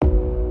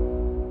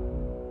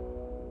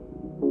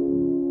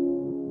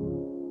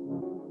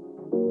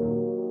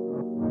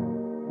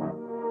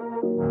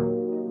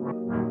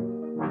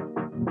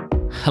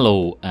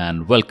Hello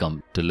and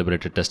welcome to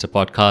Liberated Tester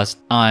Podcast.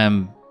 I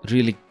am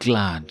really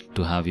glad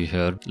to have you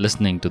here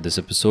listening to this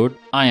episode.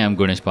 I am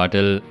Gunesh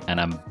Patil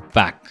and I'm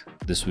back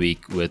this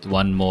week with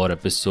one more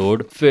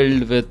episode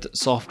filled with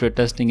software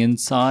testing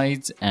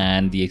insights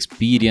and the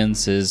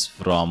experiences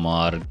from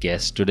our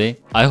guest today.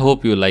 I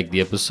hope you like the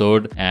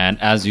episode,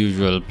 and as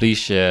usual, please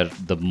share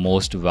the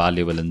most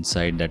valuable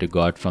insight that you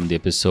got from the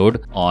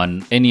episode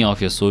on any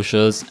of your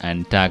socials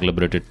and tag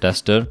Liberated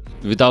Tester.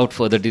 Without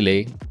further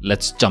delay,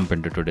 let's jump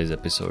into today's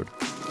episode.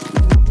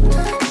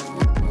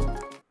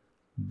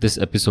 This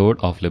episode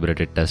of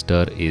Liberated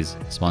Tester is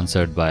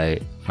sponsored by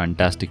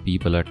fantastic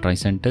people at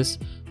Tricentis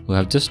who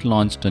have just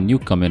launched a new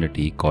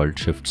community called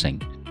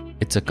ShiftSync.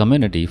 It's a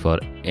community for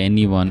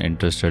anyone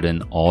interested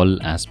in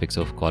all aspects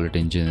of quality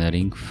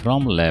engineering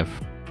from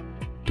left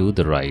to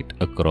the right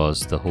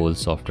across the whole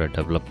software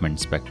development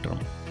spectrum.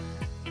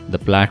 The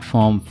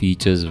platform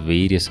features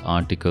various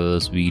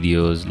articles,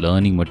 videos,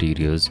 learning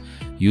materials,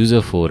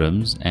 user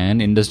forums,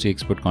 and industry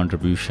expert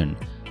contribution.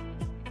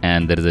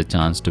 And there is a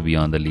chance to be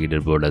on the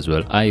leaderboard as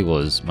well. I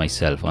was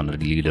myself on a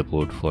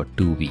leaderboard for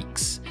 2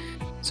 weeks.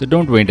 So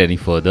don't wait any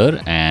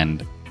further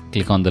and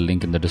click on the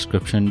link in the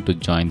description to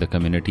join the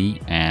community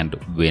and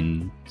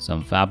win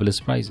some fabulous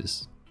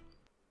prizes.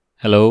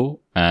 Hello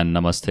and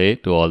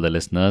namaste to all the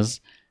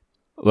listeners.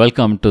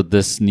 Welcome to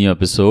this new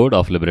episode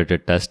of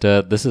Liberated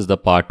Tester. This is the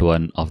part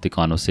 1 of the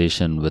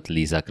conversation with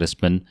Lisa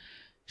Crispin.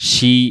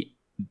 She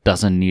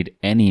doesn't need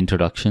any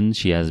introduction.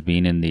 She has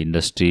been in the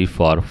industry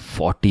for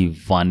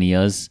 41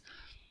 years.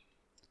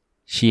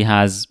 She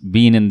has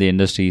been in the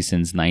industry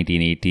since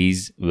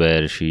 1980s,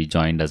 where she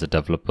joined as a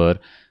developer.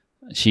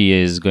 She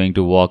is going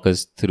to walk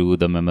us through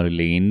the memory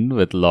lane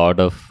with a lot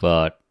of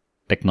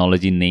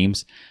technology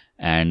names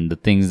and the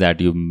things that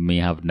you may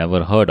have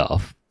never heard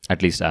of.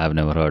 At least I have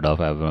never heard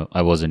of.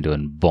 I wasn't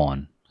even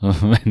born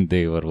when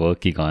they were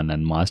working on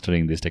and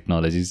mastering these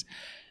technologies.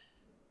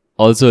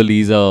 Also,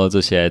 Lisa also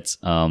shares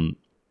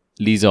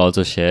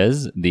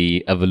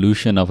the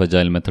evolution of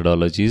agile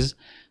methodologies,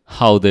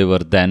 how they were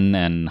then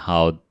and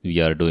how we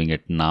are doing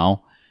it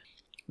now.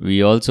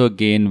 We also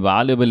gain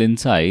valuable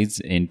insights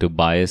into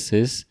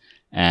biases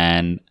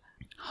and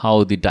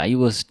how the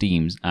diverse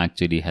teams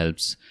actually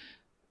helps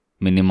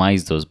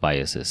minimize those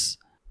biases.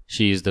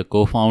 She is the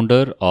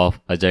co-founder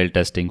of Agile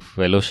Testing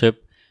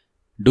Fellowship.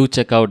 Do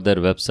check out their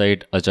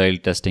website,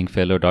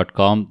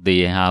 agiletestingfellow.com.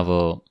 They have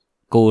a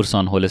course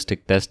on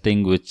holistic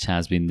testing, which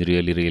has been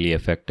really, really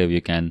effective.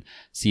 You can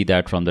see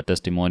that from the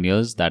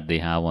testimonials that they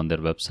have on their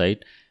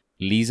website.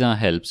 Lisa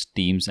helps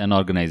teams and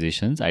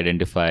organizations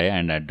identify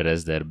and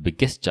address their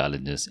biggest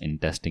challenges in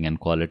testing and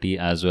quality,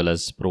 as well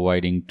as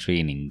providing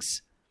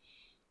trainings.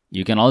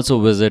 You can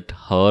also visit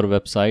her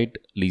website,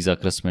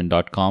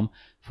 lisacrispin.com,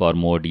 for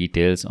more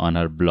details on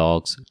her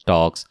blogs,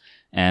 talks,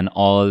 and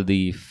all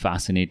the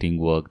fascinating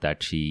work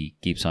that she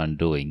keeps on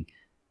doing.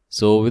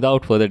 So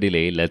without further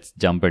delay, let's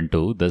jump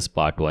into this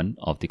part 1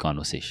 of the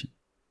conversation.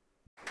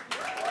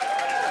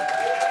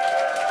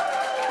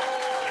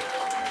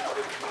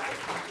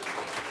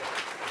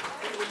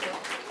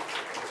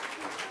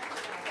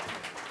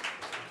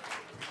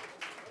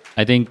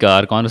 I think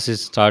our conversation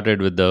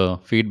started with the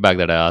feedback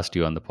that I asked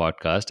you on the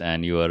podcast,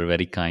 and you were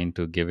very kind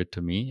to give it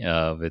to me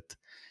with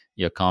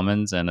your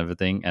comments and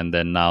everything. And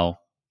then now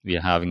we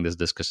are having this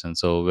discussion.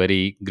 So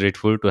very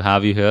grateful to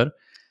have you here.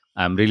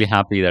 I'm really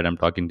happy that I'm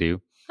talking to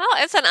you. Well,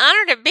 it's an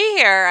honor to be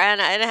here, and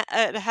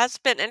it has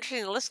been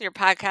interesting to listen to your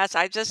podcast.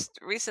 I just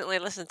recently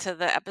listened to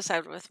the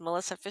episode with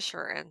Melissa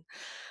Fisher, and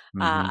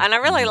I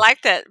really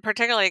liked it,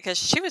 particularly because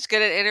she was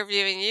good at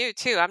interviewing you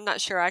too. I'm not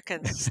sure I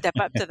can step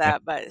up to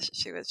that, but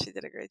she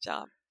did a great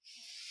job.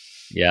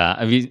 Yeah,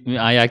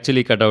 I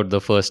actually cut out the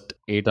first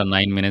 8 or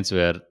 9 minutes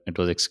where it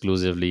was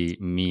exclusively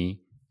me.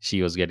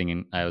 I was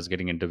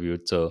getting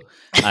interviewed. So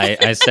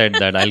I said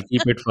that I'll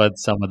keep it for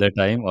some other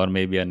time, or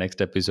maybe a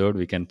next episode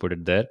we can put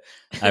it there.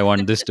 I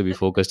want this to be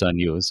focused on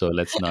you, so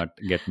let's not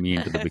get me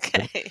into the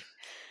picture. Okay.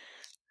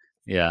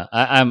 Yeah,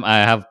 I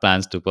have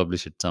plans to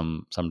publish it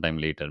sometime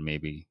later.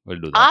 Maybe we'll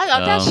do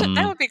that.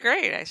 That would be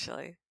great,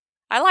 actually.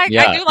 I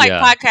Yeah, do like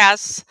yeah,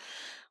 podcasts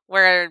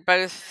where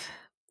both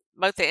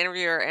the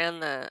interviewer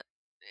and the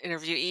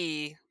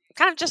interviewee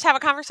kind of just have a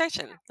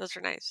conversation. Those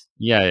are nice.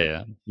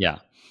 yeah.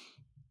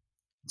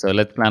 So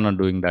let's plan on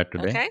doing that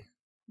today. Okay.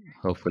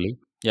 Hopefully.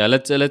 Yeah,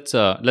 let's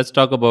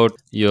talk about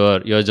your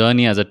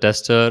journey as a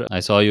tester.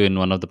 I saw you in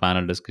one of the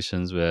panel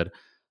discussions where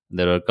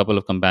there were a couple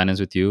of companions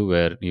with you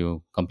where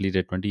you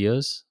completed 20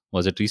 years.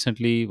 Was it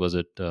recently? Was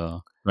it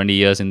 20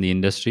 years in the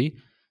industry?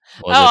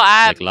 Was Oh, it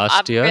I've like last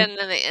I've year? been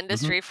in the Hmm.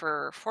 industry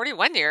for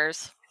 41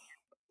 years.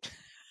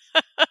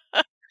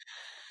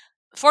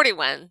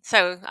 41.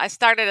 So I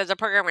started as a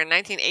programmer in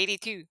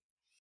 1982.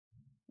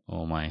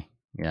 Oh my.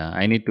 Yeah,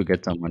 I need to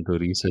get someone to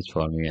research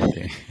for me, I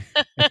think.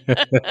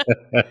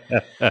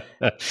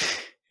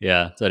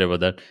 Yeah, sorry about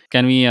that.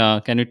 Can we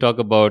talk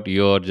about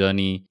your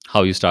journey,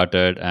 how you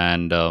started,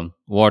 and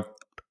what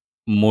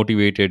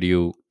motivated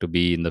you to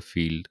be in the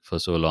field for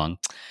so long?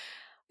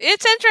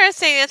 It's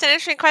interesting. It's an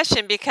interesting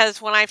question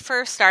because when I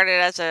first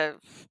started as a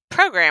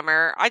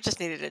programmer. I just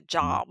needed a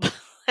Mhm. job.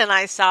 And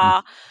I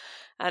saw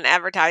an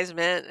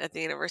advertisement at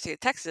the University of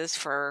Texas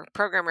for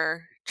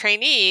programmer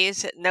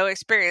trainees, no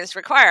experience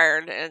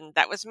required. And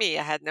that was me.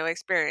 I had no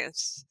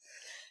experience.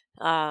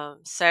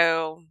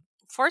 So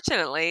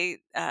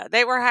fortunately,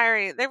 they were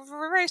hiring, they were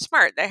very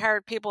smart. They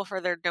hired people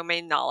for their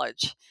domain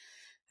knowledge,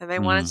 and they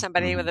wanted Mhm.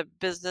 somebody with Mhm. a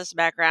business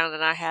background,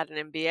 and I had an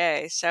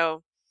MBA.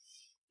 So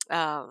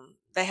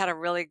they had a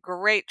really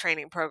great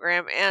training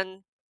program.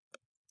 And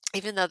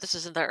even though this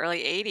is in the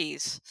early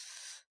 80s,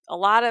 a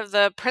lot of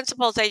the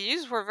principles they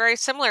used were very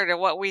similar to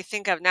what we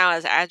think of now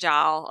as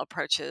agile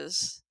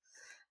approaches.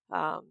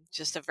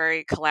 Just a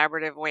very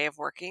collaborative way of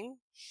working,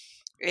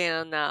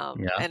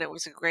 Yeah. and it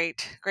was a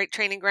great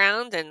training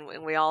ground,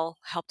 and we all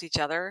helped each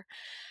other.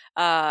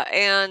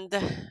 And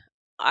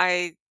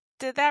I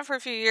did that for a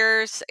few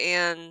years,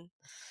 and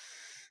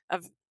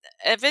ev-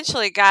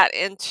 eventually got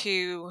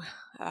into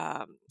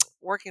um,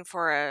 working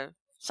for a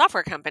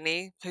software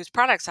company whose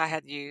products I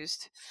had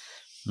used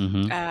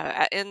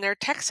Mhm. in their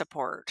tech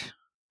support.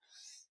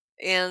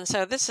 And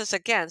so this is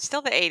again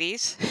still the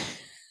 80s,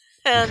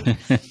 and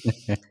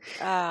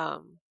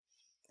um,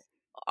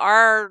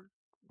 our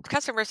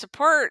customer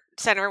support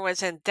center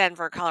was in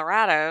Denver,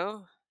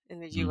 Colorado, in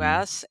the Mhm.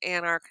 U.S.,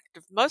 and our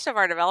most of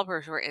our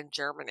developers were in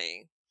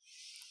Germany.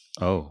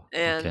 Oh,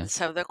 And okay.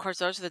 so, of course,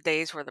 those are the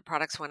days where the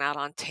products went out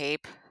on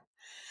tape.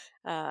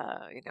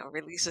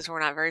 Releases were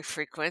not very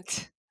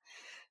frequent,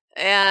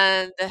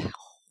 and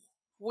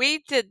we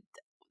did.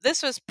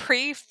 This was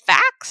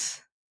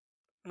pre-fax,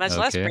 much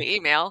less Okay.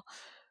 pre-email.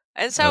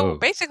 And so, Oh.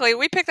 basically,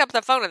 we picked up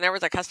the phone, and there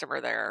was a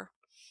customer there.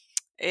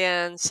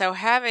 And so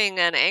having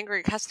an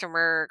angry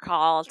customer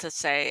call to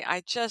say,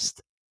 I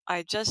just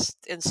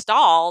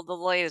installed the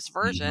latest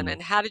version, Mhm.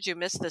 and how did you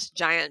miss this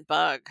giant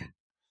bug?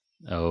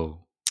 Oh.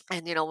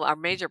 And our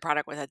major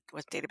product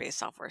was database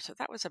software, so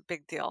that was a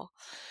big deal.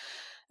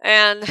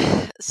 And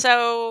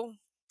so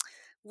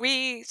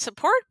we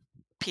support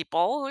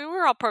people. We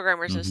were all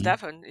programmers and Mhm.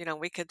 stuff, and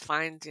we could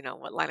find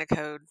what line of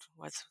code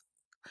was.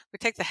 We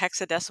take the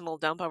hexadecimal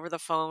dump over the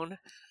phone.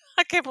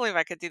 I can't believe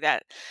I could do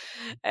that.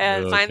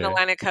 And find the Okay.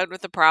 line of code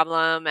with the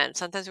problem. And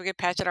sometimes we could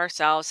patch it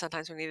ourselves.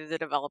 Sometimes we needed the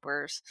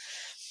developers.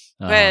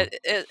 Uh-huh. But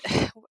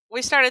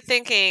we started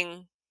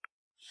thinking,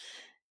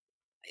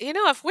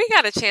 if we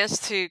got a chance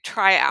to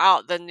try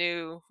out the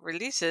new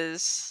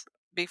releases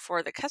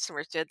before the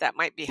customers did, that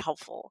might be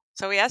helpful.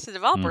 So we asked the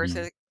developers,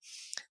 Mhm.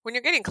 when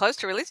you're getting close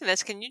to releasing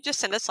this, can you just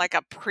send us like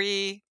a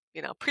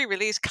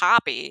pre-release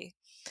copy?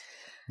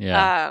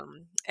 Yeah.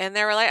 And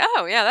they were like,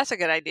 "Oh, yeah, that's a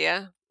good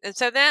idea." And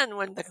so then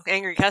when the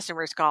angry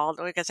customers called,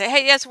 we could say,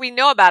 "Hey, yes, we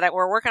know about it.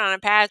 We're working on a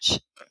patch.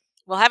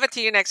 We'll have it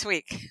to you next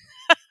week."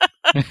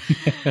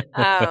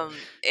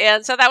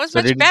 And so that was So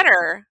much did it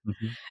better.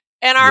 Mhm.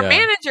 And our Yeah.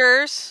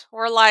 managers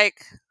were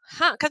like,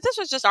 "Huh," because this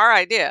was just our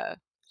idea,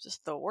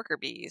 just the worker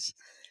bees.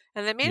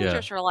 And the Yeah.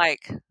 managers were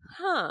like,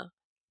 "Huh,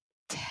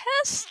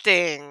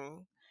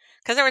 testing,"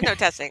 because there was no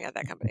testing at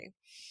that company.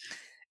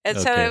 And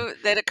Okay. so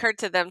it occurred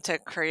to them to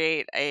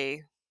create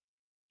a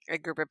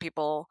group of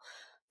people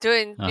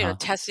doing, Uh-huh.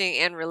 testing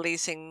and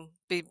releasing,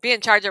 be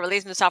in charge of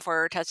releasing the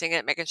software, testing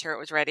it, making sure it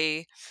was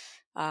ready.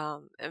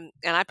 And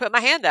I put my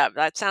hand up.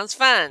 That sounds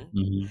fun.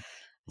 Mhm.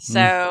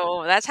 Mm.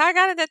 So that's how I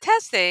got into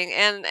testing.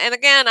 And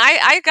again,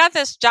 I got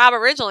this job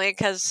originally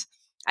because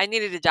I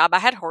needed a job. I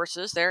had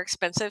horses. They're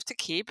expensive to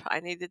keep. I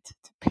needed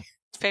to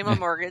pay my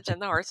mortgage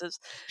and the horses.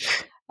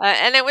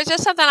 And it was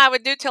just something I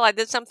would do till I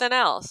did something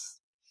else.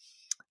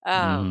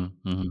 Um, Mhm.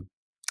 Mhm.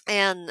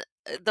 and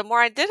the more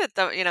I did it,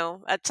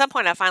 at some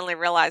point I finally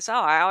realized, oh,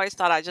 I always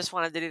thought I just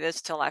wanted to do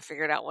this till I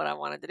figured out what I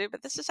wanted to do,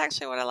 but this is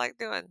actually what I like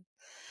doing.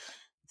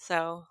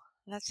 So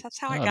that's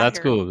how I Oh, got that's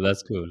here. cool.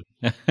 That's cool.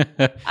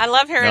 I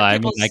love No, hearing I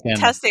mean, I people's can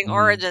testing mhm.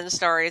 origin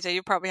stories, and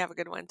you probably have a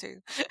good one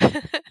too.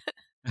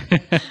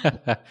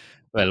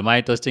 Well,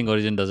 my testing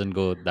origin doesn't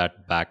go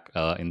that back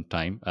in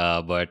time,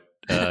 but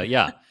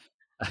yeah.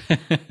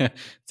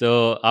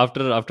 So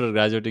after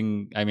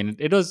graduating, I mean,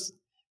 it was,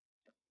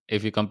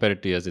 if you compare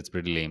it to yours, it's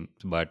pretty lame,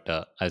 but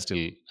I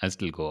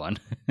still go on.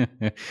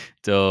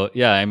 So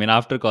yeah, I mean,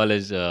 after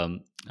college,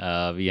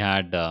 we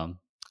had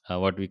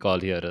what we call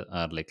here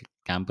are like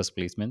campus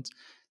placements.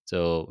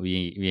 So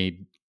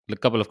we a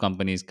couple of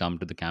companies come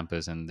to the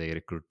campus and they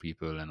recruit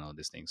people and all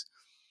these things.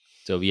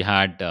 So we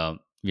had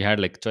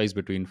like choice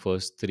between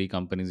first three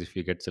companies. If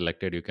you get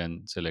selected, you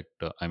can select,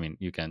 I mean,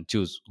 you can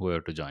choose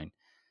whoever to join.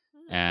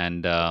 Hmm.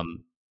 And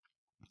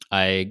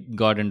I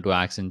got into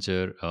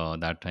Accenture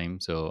that time,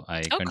 so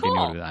I Oh,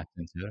 continued cool. with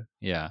Accenture.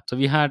 Yeah, so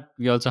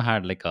we also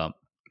had like a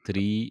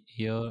 3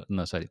 year,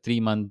 no, sorry, 3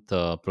 month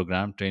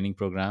program, training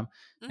program,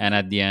 and Hmm.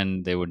 at the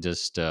end they would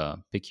just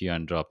pick you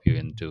and drop you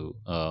into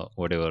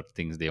whatever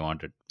things they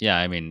wanted. Yeah,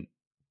 I mean,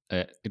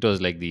 it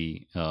was like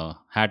the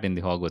hat in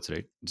the Hogwarts,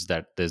 right? It's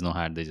that there's no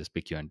hat; they just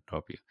pick you and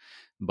drop you.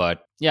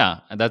 But yeah,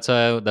 that's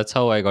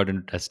how I got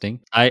into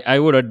testing. I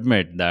would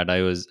admit that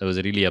I was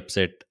really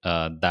upset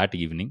that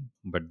evening,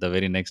 but the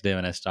very next day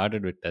when I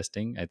started with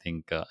testing, I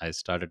think I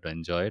started to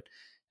enjoy it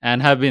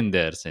and have been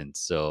there since.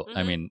 So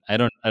I Hmm. mean, I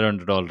don't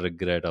at all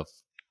regret of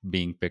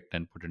being picked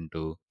and put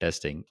into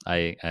testing.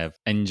 I have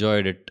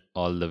enjoyed it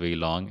all the way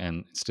long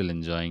and still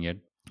enjoying it.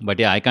 But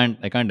yeah, I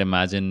can't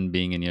imagine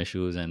being in your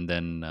shoes and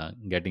then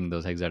getting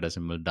those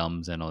hexadecimal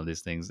dumps and all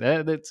these things.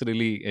 That's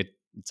really it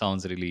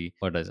sounds really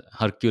what is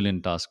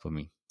Herculean task for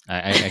me.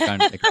 I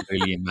can't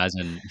really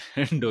imagine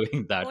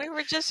doing that. We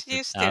were just But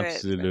used to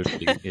it.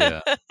 absolutely,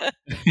 yeah.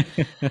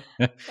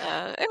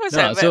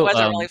 No, It so was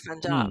a really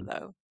fun job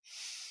though.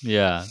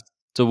 yeah.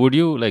 So would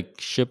you like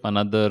ship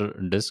another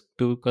disk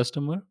to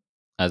customer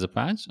as a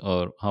patch,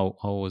 or how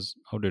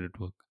did it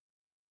work?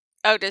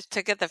 Oh, just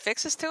to get the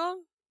fixes to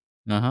them?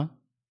 Uh huh.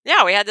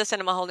 Yeah, we had to send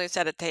them a whole new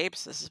set of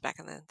tapes. This is back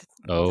in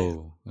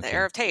Oh, the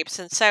era okay. of tapes,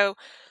 and so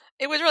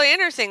it was really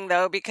interesting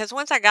though because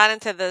once I got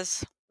into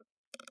this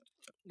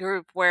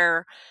group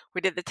where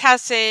we did the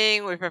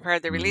testing, we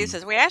prepared the Mm-hmm.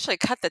 releases, we actually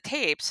cut the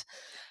tapes.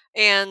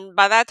 And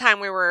by that time,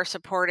 we were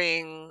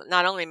supporting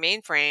not only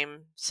mainframe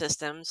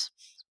systems,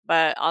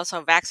 but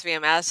also VAX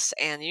VMS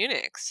and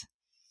Unix.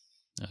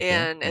 Okay.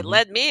 And it Mm-hmm.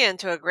 led me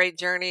into a great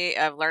journey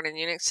of learning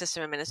Unix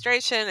system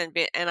administration.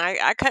 And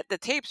I cut the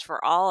tapes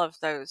for all of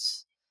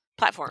those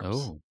platforms.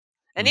 Oh.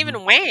 And Mm-hmm.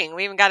 even Wang,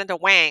 we even got into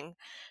Wang.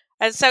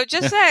 And so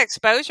just that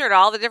exposure to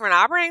all the different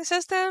operating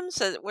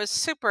systems was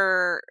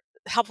super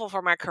helpful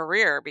for my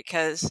career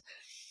because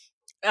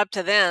up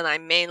to then I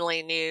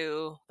mainly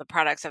knew the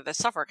products of the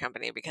software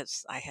company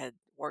because I had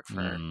worked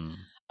for Mm.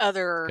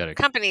 other Correct.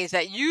 companies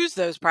that use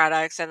those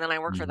products and then I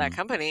worked for that Mm-hmm.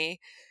 company.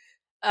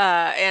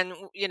 And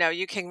you know,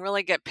 you can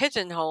really get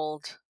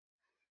pigeonholed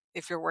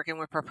if you're working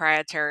with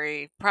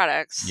proprietary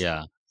products.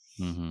 Yeah.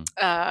 Mm-hmm.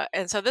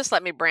 And so this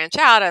let me branch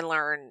out and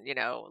learn,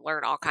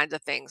 learn all kinds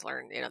of things.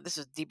 Learn, this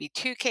is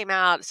DB2 came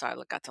out, so I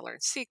got to learn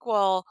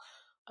SQL.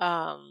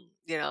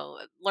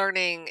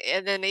 Learning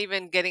and then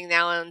even getting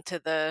now into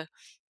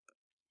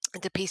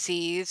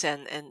PCs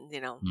and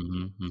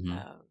Mm-hmm. Mm-hmm.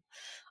 uh,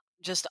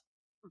 just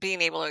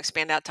being able to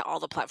expand out to all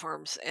the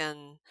platforms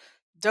and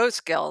those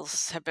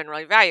skills have been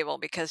really valuable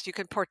because you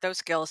can port those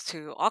skills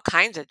to all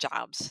kinds of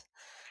jobs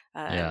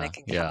and they Yeah.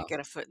 can help Yeah. you get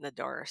a foot in the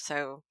door.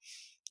 So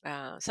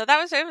that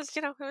was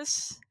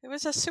it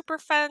was a super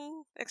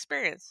fun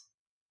experience.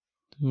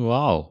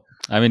 Wow.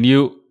 I mean,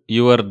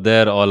 you were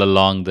there all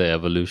along the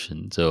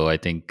evolution. So I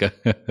think I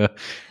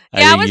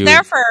Yeah, I think was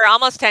there you for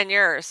almost 10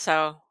 years.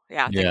 So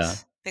yeah, yeah.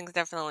 things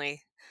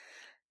definitely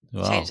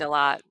changed Wow. a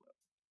lot.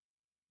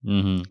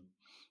 Mm-hmm.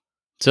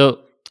 So,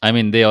 I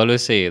mean, they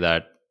always say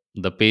that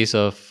the pace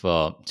of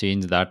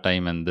change that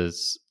time and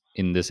this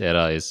in this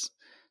era is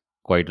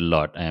quite a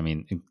lot. I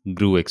mean, it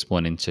grew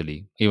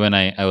exponentially. Even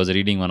I was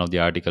reading one of the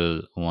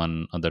article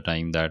one other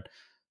time that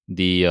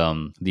the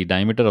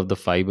diameter of the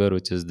fiber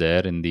which is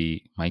there in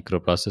the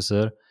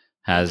microprocessor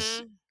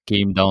has Hmm.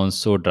 came down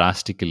so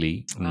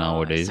drastically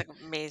Oh, it's nowadays like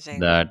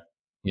amazing. that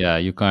yeah,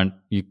 you can't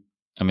you.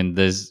 I mean,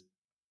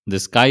 the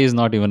sky is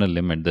not even a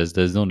limit.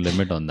 There's no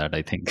limit on that.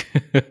 I think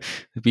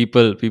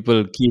people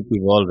keep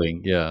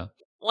evolving. Yeah.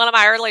 One of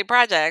my early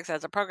projects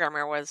as a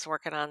programmer was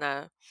working on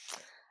a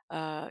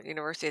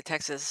University of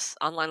Texas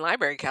online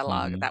library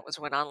catalog. Hmm. That was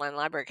when online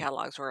library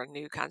catalogs were a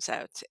new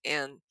concept,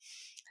 and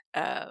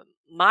uh,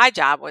 my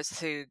job was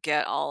to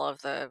get all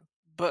of the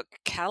book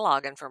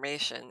catalog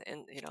information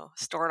and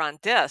stored on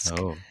disk.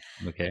 Oh,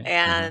 okay.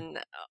 Uh-huh. And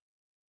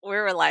we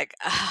were like,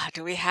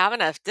 do we have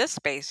enough disk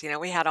space?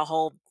 We had a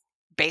whole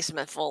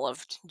basement full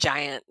of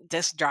giant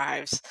disk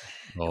drives.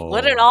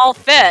 Would it Oh. all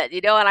fit?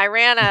 And I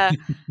ran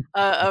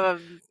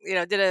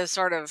did a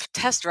sort of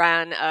test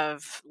run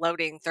of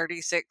loading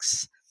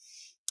 36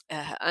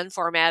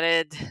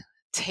 unformatted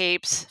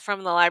tapes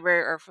from the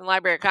library or from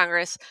Library of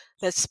Congress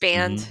that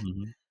Hmm. spanned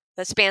Hmm.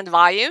 that spanned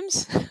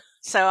volumes.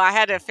 So I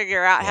had to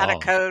figure out how to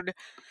Wow. code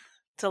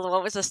to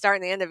what was the start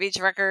and the end of each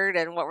record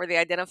and what were the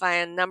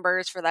identifying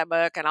numbers for that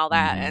book and all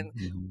that. Hmm. And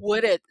Hmm.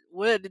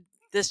 would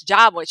this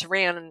job, which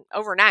ran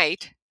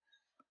overnight,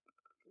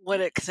 would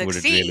it Would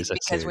it really succeed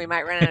because succeed? we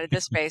might run out of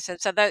disk space? And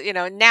so that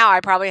now I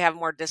probably have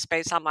more disk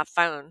space on my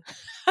phone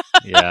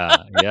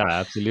Yeah. Yeah.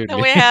 than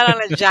Absolutely. we had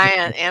on a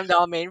giant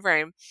Amdahl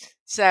mainframe.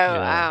 So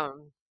Yeah.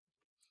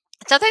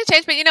 so things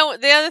changed.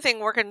 But the other thing,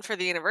 working for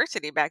the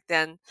university back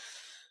then,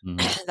 Hmm.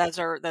 those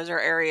are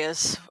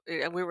areas.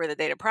 We were the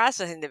data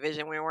processing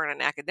division. We weren't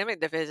an academic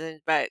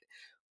division, but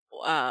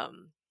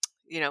um,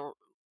 you know,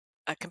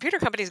 computer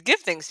companies give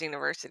things to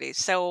universities.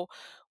 So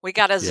we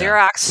got a Yeah.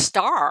 Xerox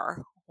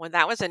Star when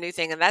that was a new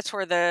thing, and that's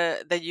where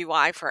the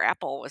UI for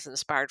Apple was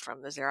inspired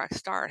from. The Xerox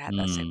Star, it had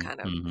that same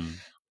kind of Mm-hmm.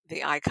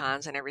 the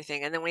icons and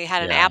everything. And then we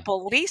had an Yeah.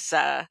 Apple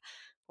Lisa,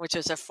 which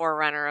was a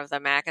forerunner of the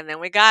Mac, and then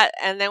we got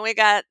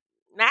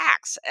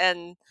Macs,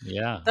 and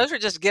Yeah. those were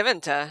just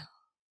given to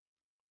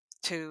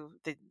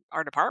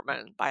our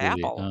department by Really.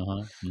 Apple.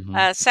 Uh-huh.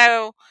 Hmm.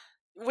 So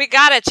we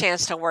got a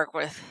chance to work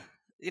with,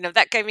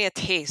 that gave me a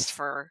taste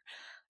for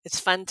it's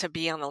fun to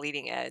be on the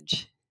leading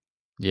edge.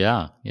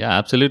 Yeah. Yeah.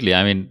 Absolutely.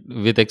 I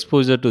mean, with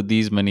exposure to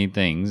these many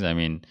things, I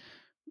mean,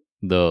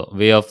 the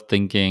way of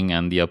thinking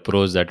and the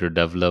approach that you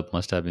develop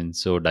must have been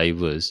so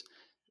diverse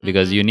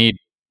because Hmm. you need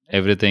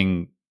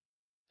everything.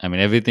 I mean,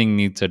 everything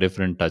needs a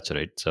different touch,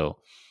 right? So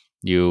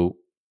you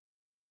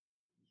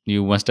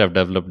you must have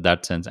developed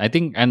that sense, I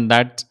think, and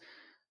that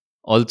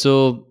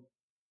also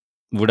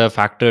would have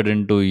factored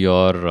into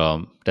your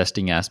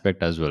testing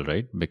aspect as well,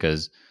 right?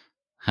 Because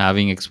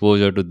having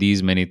exposure to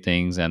these many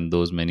things and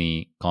those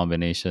many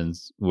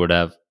combinations would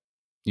have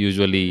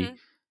usually, Mhm.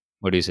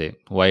 what do you say,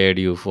 wired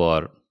you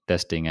for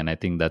testing, and I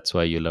think that's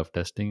why you love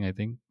testing. I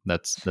think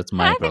that's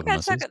my I think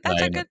prognosis. that's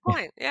I a know. good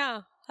point.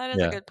 Yeah, that is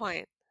a Yeah. good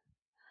point.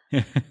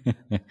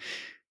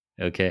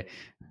 Okay.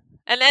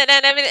 And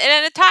I mean,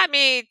 and it taught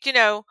me,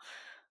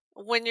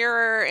 when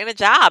you're in a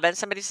job and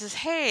somebody says,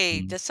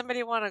 "Hey, Mhm. does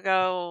somebody want to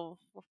go?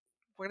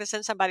 We're going to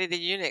send somebody to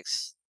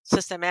Unix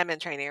system admin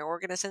training, or we're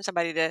going to send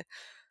somebody Yeah.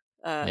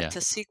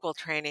 to SQL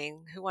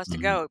training. Who wants to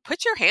Hmm. go?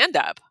 Put your hand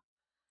up.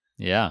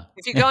 Yeah.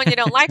 If you go and you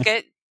don't like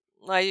it,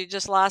 well, you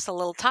just lost a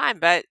little time,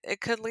 but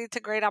it could lead to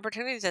great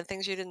opportunities and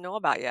things you didn't know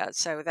about yet.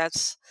 So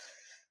that's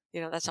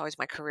always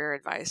my career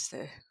advice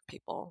to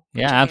people. Put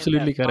Yeah, your hand up,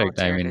 absolutely correct.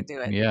 I volunteer to mean,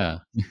 do it. yeah.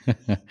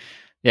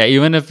 Yeah,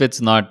 even if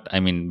it's not, I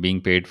mean, being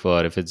paid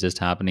for, if it's just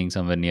happening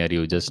somewhere near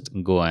you, just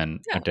go and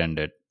Yeah. attend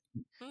it.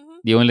 Hmm.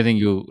 The only thing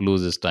you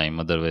lose is time.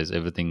 Otherwise,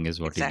 everything is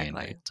what you gain,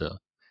 right? Exactly. So,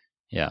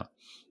 yeah.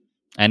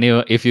 And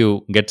if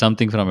you get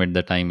something from it,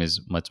 the time is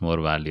much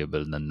more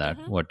valuable than that,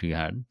 Hmm. what you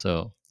had.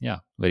 So, yeah,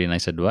 very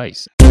nice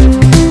advice.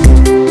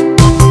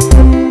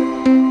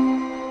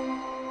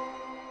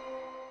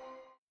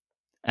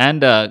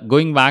 And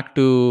going back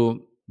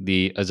to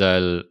the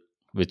agile,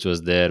 which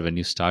was there when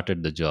you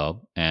started the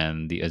job,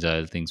 and the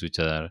agile things which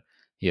are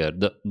here,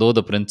 though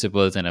the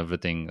principles and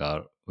everything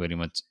are very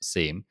much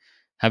same,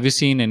 have you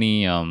seen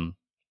any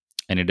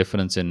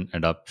difference in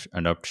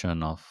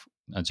adoption of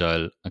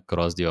agile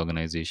across the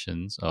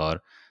organizations,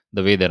 or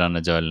the way they run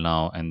agile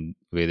now and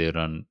way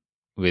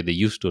they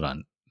used to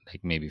run,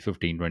 like maybe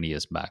 15-20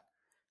 years back?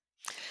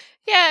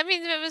 Yeah, I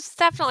mean, it was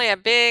definitely a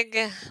big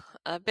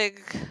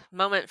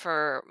moment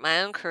for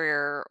my own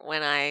career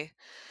when I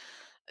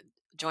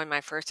joined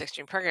my first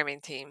extreme programming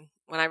team.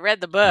 When I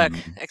read the book,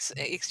 Mhm. Yeah.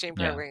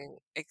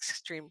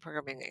 Extreme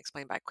Programming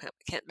Explained by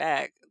Kent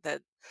Beck,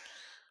 that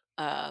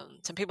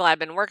some people I've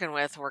been working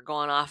with were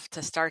going off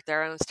to start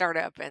their own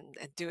startup and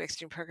do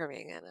extreme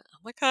programming. And I'm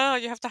like, oh,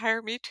 you have to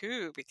hire me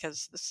too,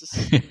 because this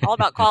is all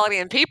about quality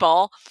and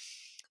people.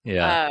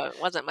 Yeah.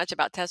 Wasn't much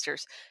about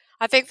testers.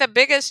 I think the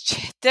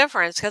biggest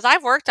difference, because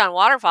I've worked on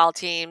waterfall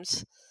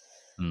teams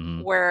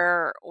Hmm.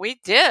 where we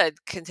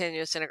did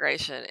continuous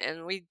integration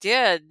and we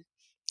did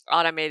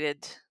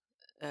automated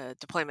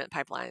deployment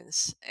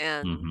pipelines,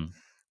 and Hmm.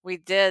 we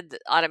did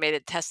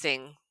automated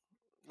testing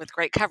with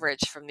great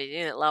coverage from the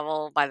unit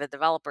level by the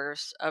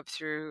developers up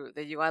through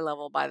the UI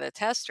level by the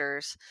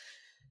testers.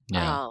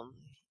 Yeah. Um,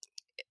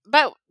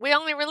 but we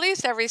only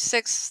released every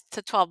 6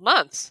 to 12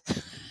 months.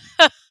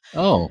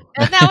 Oh.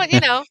 And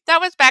that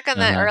was back in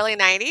the Uh-huh. early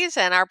 90s,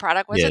 and our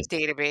product was a Yes.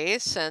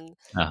 database, and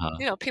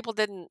Uh-huh. people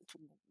didn't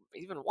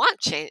even want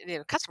change.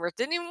 Customers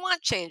didn't even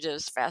want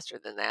changes faster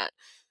than that.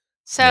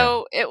 Yeah.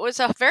 So it was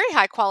a very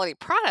high quality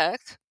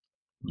product,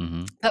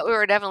 Hmm. but we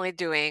were definitely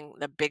doing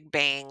the big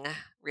bang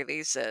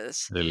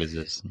releases.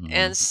 Releases.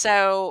 And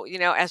so,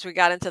 as we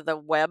got into the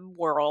web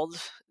world,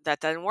 that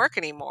doesn't work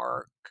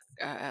anymore.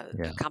 The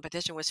Yeah.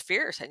 competition was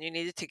fierce, and you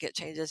needed to get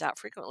changes out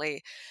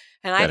frequently.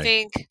 And I Correct.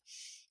 think,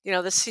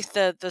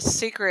 the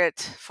secret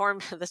form,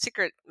 the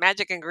secret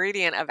magic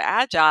ingredient of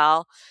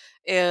Agile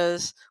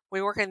is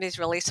we work in these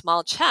really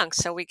small chunks,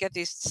 so we get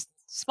these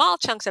small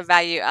chunks of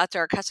value out to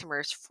our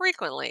customers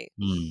frequently.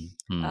 Mm.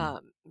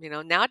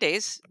 Mm.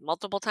 Nowadays,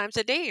 multiple times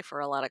a day for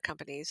a lot of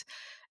companies,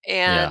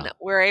 and Yeah.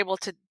 we're able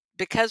to,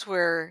 because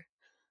we're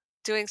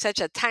doing such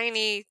a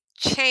tiny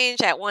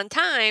change at one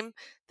time,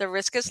 the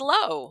risk is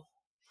low.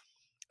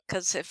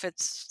 Because if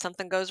it's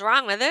something goes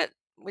wrong with it,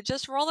 we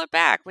just roll it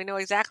back. We know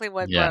exactly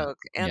what Yeah. broke,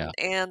 Yeah.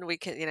 and we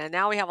can,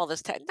 now we have all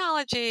this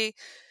technology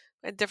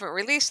and different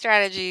release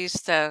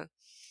strategies to,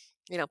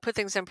 put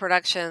things in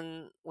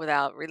production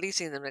without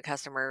releasing them to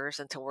customers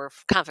until we're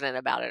confident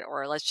about it,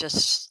 or let's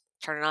just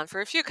turn it on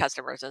for a few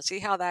customers and see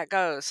how that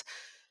goes.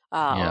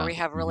 Or Yeah. we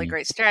have really Hmm.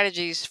 great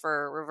strategies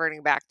for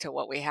reverting back to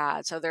what we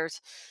had. So the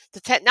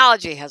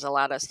technology has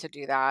allowed us to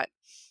do that,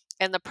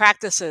 and the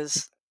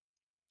practices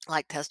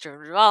like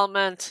test-driven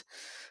development,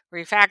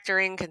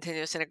 refactoring,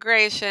 continuous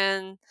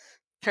integration,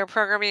 pair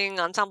programming,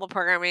 ensemble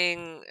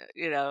programming,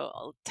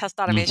 test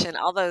Mm. automation,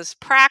 all those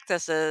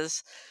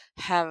practices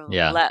have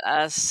Yeah. let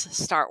us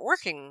start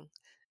working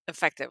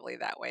effectively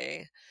that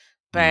way.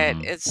 But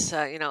Hmm. it's,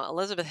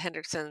 Elizabeth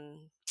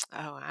Hendrickson,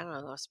 oh, I don't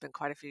know, it's been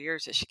quite a few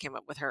years that she came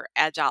up with her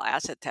agile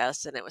asset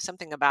test. And it was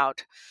something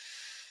about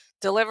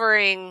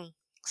delivering,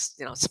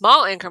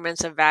 small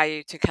increments of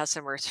value to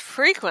customers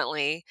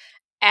frequently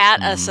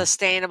at a Hmm.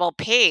 sustainable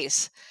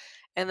pace.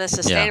 And the Yeah.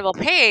 sustainable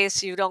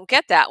pace, you don't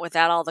get that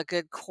without all the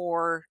good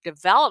core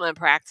development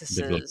practices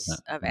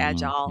Development. of Hmm.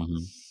 Agile, Hmm.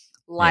 Yeah.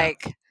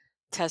 like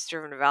test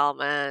driven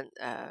development,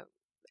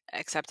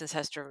 acceptance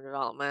test driven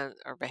development,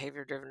 or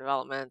behavior driven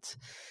development,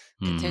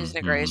 continuous Hmm. Hmm.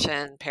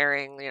 integration,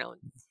 pairing,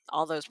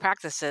 all those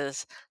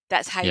practices.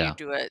 That's how you Yeah.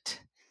 do it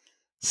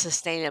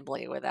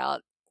sustainably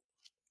without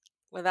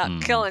without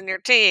Mm. killing your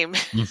team.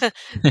 Mm.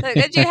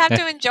 Because you have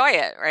to enjoy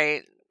it,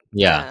 right?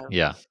 Yeah, Um,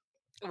 yeah,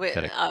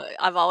 correct.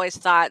 I've always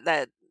thought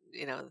that,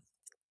 you know,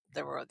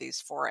 there were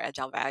these four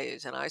agile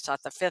values, and I always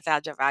thought the fifth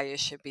agile value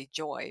should be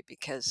joy,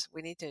 because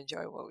we need to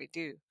enjoy what we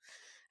do,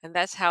 and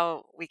that's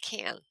how we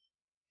can.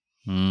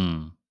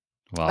 Mm.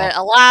 But Wow.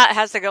 a lot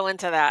has to go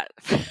into that.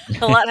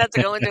 A lot has to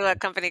go into a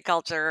company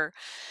culture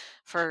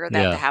for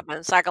that to Yeah.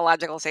 happen.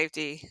 Psychological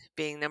safety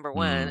being number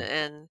one. Mm.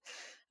 And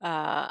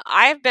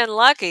I've been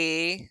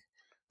lucky,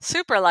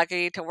 super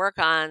lucky, to work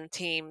on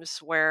teams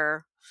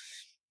where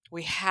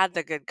we had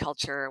the good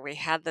culture. We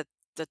had the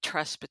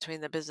trust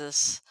between the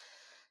business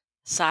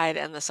side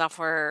and the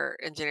software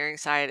engineering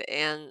side.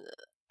 And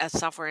as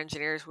software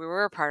engineers, we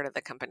were a part of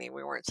the company.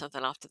 We weren't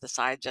something off to the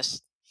side,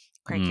 just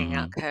cranking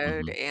out Mhm.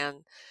 code.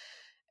 Mhm.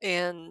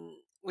 And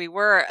we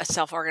were a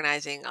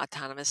self-organizing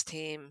autonomous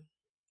team.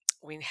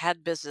 We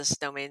had business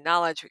domain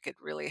knowledge. We could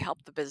really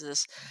help the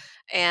business.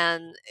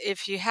 And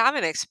if you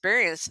haven't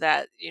experienced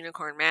that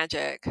unicorn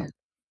magic,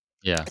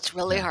 Yeah. it's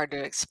really Yeah. hard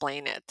to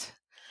explain it.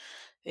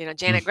 You know, Mm.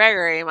 Janet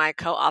Gregory, my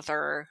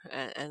co-author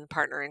and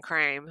partner in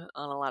crime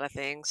on a lot of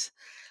things,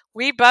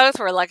 we both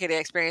were lucky to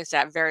experience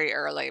that very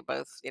early.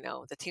 Both, you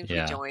know, the teams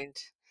we Yeah. joined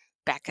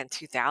back in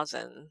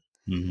 2000,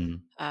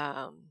 Mhm.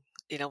 um,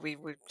 you know, we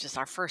just,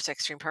 our first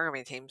extreme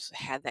programming teams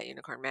had that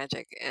unicorn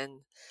magic,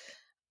 and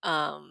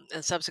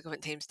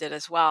subsequent teams did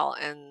as well.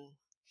 And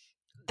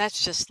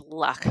that's just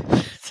luck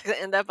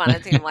to end up on a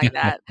team like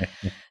that,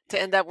 to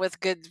end up with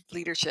good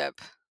leadership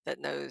that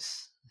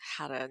knows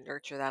how to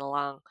nurture that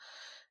along.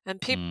 And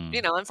people,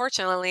 you Mm. know,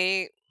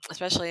 unfortunately,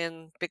 especially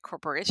in big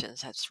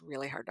corporations, that's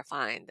really hard to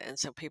find. And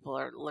so people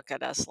are look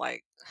at us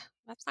like,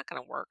 that's not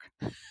going to work.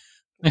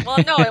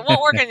 Well, no, it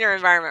won't work in your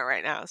environment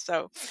right now.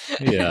 So,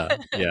 Yeah,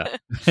 yeah.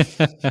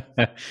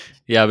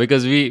 Yeah,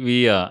 because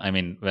I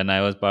mean, when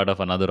I was part of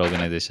another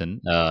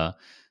organization,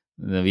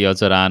 we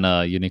also ran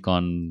a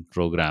unicorn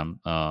program,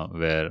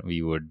 where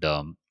we would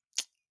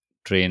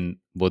train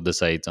both the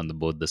sides on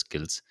both the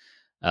skills.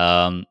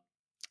 Um,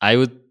 I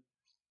would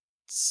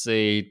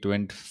say it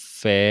went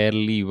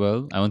fairly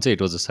well. I won't say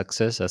it was a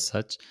success as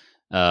such,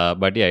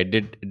 but yeah, it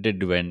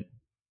did went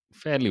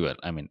fairly well.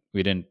 I mean,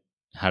 we didn't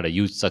had a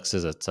huge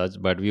success as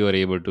such, but we were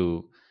able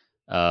to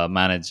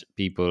manage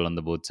people on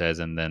the both sides,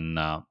 and then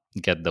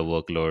get the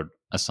workload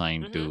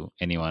assigned hmm to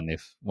anyone.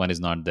 If one is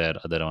not there,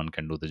 other one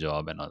can do the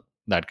job and all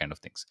that kind of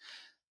things.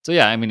 So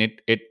yeah, I mean,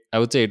 it I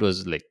would say it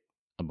was like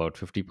about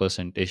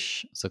 50%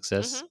 ish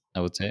success. hmm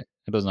I would say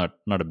it was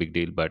not a big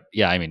deal, but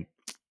yeah, I mean,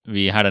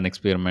 we had an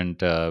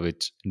experiment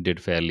which did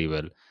fairly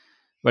well,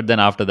 but then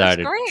after that's that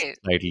great.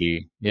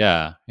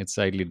 it's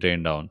slightly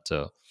drained down.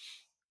 So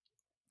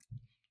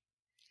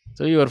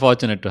you were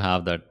fortunate to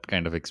have that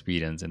kind of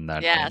experience in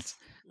that sense. Yes.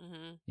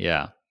 hmm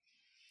Yeah.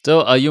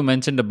 So you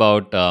mentioned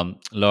about a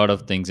lot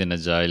of things in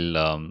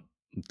agile,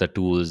 the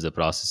tools, the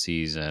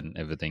processes, and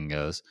everything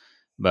else,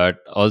 but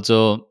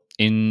also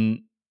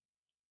in,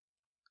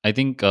 I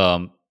think,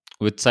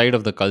 with side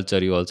of the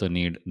culture, you also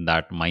need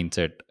that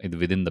mindset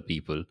within the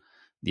people,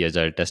 the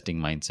agile testing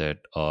mindset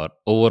or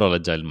overall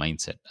agile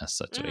mindset as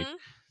such, right? hmm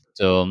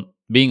So,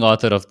 being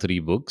author of three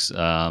books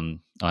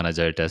on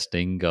agile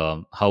testing,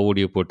 how would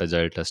you put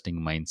agile testing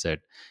mindset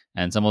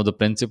and some of the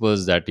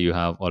principles that you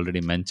have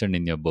already mentioned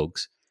in your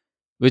books?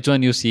 Which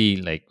one you see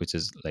like which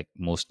is like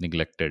most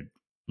neglected,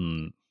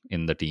 mm,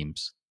 in the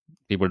teams?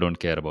 People don't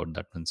care about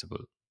that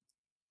principle.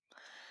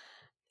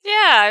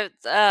 Yeah.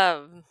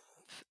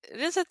 It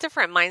is a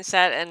different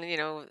mindset, and you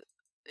know,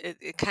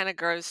 it kind of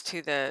grows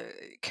to the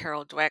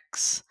Carol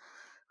Dweck's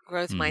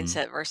growth Hmm.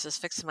 mindset versus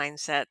fixed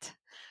mindset.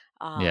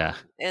 Yeah.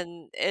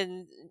 And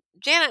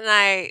Janet and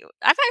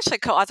I've actually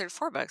co-authored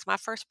four books. My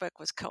first book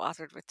was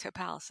co-authored with Tip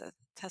House,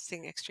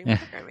 Testing Extreme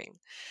Programming,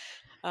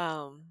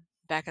 um,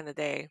 back in the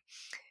day,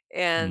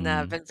 and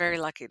I've Mm. been very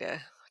lucky to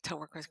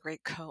work with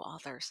great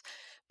co-authors.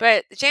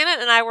 But Janet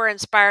and I were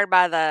inspired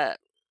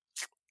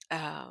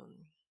um,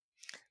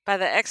 by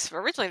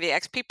originally the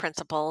XP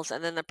principles,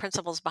 and then the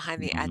principles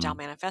behind the Agile Hmm.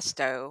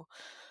 Manifesto.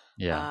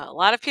 Yeah. A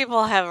lot of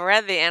people have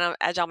read the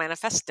Agile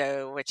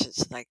Manifesto, which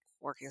is like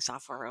working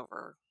software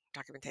over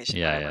documentation,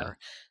 Yeah, yeah. whatever.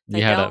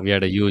 They don't, We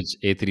had a huge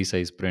A3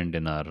 size print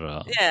in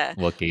our yeah,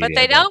 work but area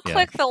they there. don't Yeah.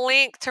 click the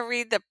link to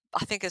read the,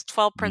 I think it's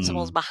 12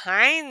 principles Mm.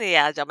 behind the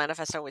Agile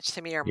Manifesto, which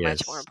to me are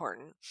much more Yes.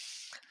 important.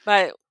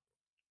 But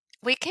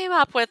we came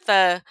up with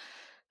the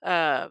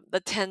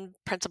 10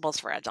 principles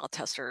for Agile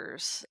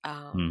testers.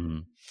 Hmm.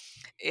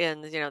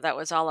 And, you know, that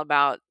was all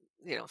about,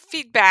 you know,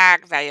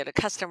 feedback, value to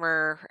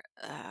customer,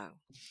 uh,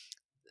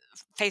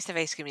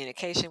 face-to-face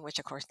communication, which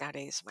of course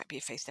nowadays might be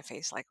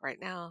face-to-face, like right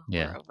now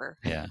we're Yeah. over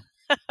Yeah.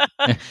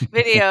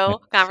 video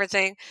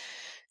conferencing.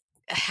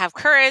 Have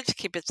courage,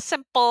 keep it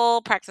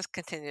simple, practice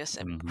continuous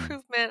Hmm.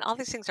 improvement. All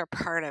these things are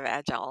part of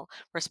Agile.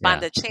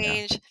 Respond Yeah. to Yeah.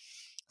 change,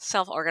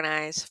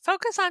 self-organize,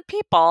 focus on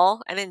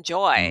people, and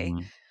enjoy.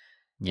 Hmm.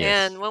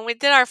 And Yes. when we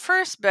did our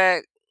first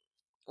book,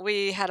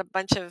 we had a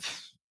bunch of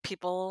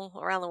people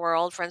around the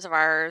world, friends of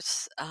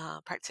ours,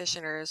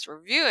 practitioners,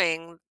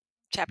 reviewing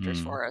chapters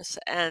Mm. for us.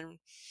 And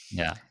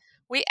Yeah.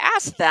 we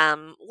asked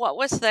them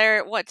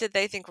what did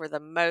they think were the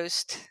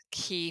most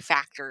key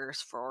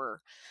factors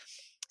for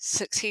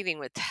succeeding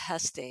with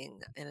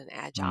testing in an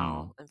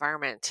Mm. agile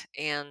environment.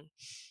 And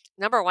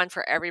number one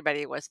for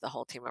everybody was the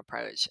whole team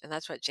approach. And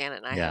that's what Janet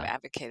and I have Yeah.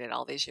 advocated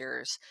all these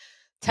years.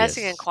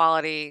 Testing and Yes.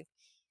 quality,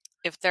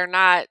 if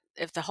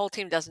the whole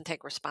team doesn't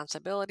take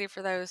responsibility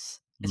for those,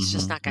 it's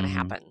just Mm-hmm. not going to Mm-hmm.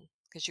 happen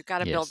because you've got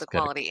to build Yes. the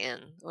Correct. quality in.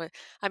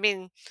 I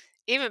mean,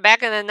 even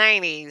back in the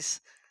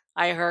 90s,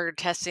 I heard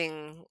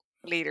testing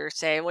leaders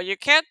say, well, you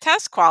can't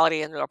test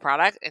quality into a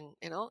product. And,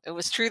 it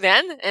was true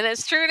then and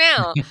it's true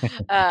now.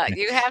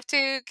 You have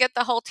to get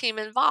the whole team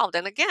involved.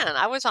 And again,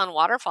 I was on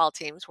waterfall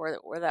teams where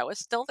that was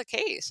still the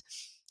case.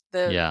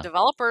 The Yeah.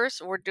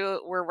 developers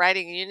were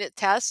writing unit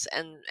tests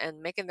and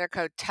making their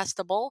code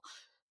testable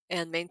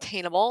and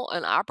maintainable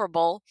and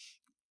operable,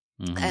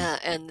 Mm-hmm.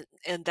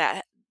 and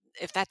that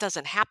if that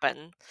doesn't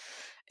happen,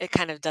 it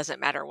kind of doesn't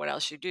matter what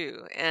else you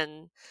do.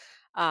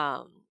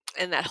 Um,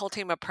 and that whole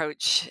team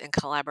approach and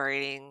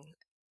collaborating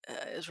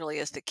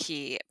is the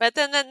key. But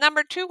then the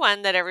number two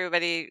one that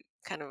everybody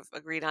kind of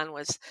agreed on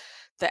was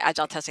the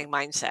agile testing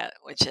mindset,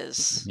 which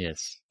is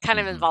Yes. kind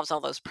of Mm-hmm. involves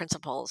all those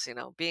principles,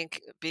 being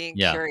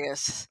Yeah.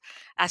 curious,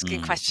 asking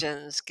Mm.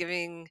 questions,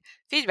 giving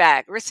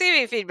feedback,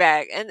 receiving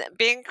feedback, and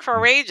being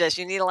courageous.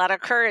 You need a lot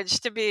of courage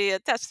to be a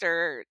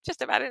tester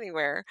just about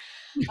anywhere.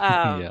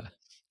 Yeah. Um,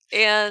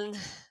 and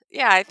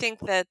yeah, I think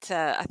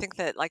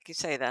that like you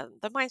say, the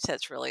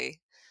mindset's really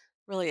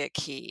a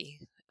key.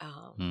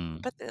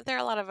 Mm. But there are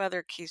a lot of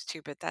other keys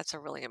too, but that's a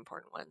really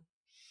important one.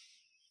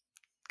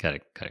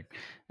 Correct. Correct.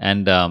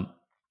 And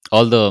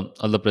all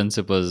the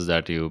principles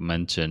that you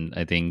mentioned,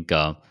 I think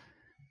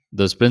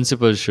those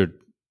principles should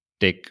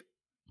take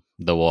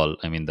the wall.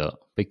 I mean, the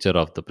picture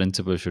of the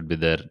principle should be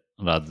there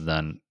rather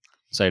than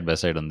side by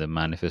side on the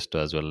manifesto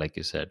as well, like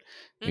you said,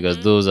 because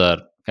Hmm. those are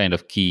kind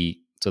of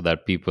key so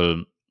that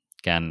people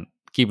can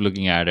keep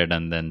looking at it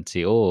and then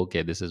see, oh,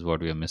 okay, this is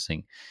what we are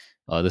missing,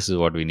 or this is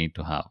what we need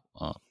to have.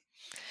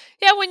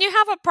 Yeah, when you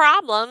have a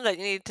problem that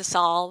you need to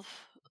solve,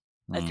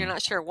 if you're Mm,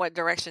 not sure what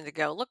direction to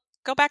go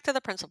back to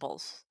the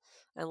principles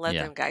and let yeah,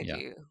 them guide yeah,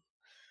 you.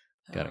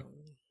 correct.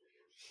 Um,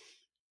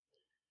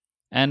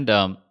 And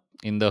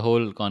in the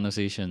whole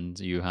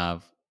conversations you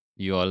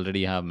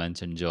already have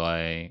mentioned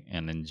joy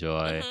and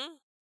enjoy. mhm.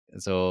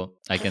 So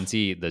I can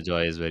see the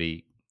joy is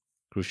very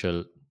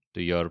crucial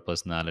to your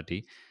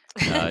personality.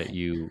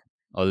 You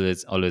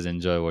always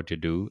enjoy what you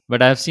do.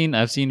 But I've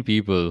seen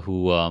people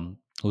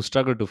who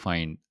struggle to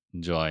find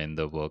joy in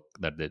the work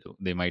that they do.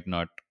 They might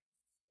not,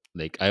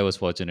 like, I was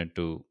fortunate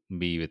to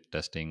be with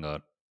testing, or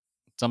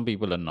some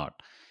people are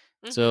not.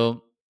 Mhm.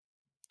 So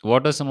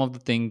what are some of the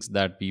things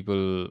that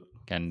people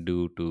can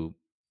do to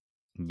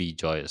be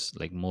joyous,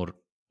 like more,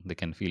 they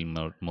can feel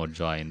more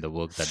joy in the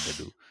work that they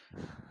do?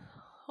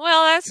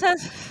 Well,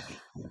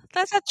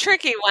 that's a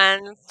tricky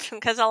one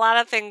because a lot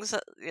of things,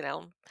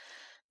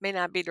 may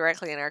not be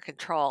directly in our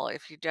control.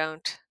 If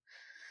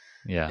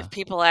Yeah.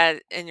 people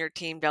in your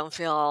team don't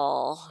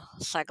feel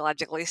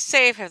psychologically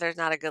safe, if there's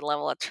not a good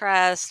level of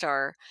trust,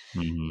 or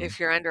Hmm. if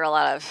you're under a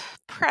lot of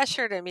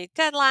pressure to meet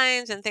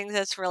deadlines and things,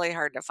 it's really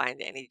hard to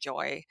find any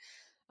joy.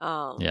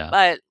 Yeah.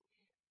 But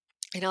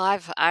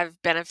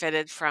I've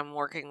benefited from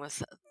working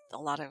with a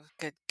lot of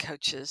good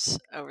coaches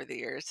over the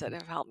years that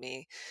have helped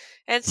me.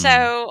 And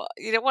Mm, so,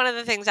 one of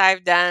the things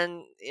I've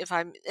done if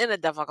I'm in a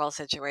difficult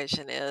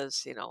situation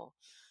is,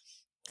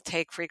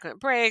 take frequent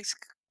breaks,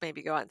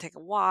 maybe go out and take a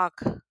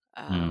walk,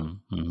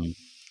 mm, mhm.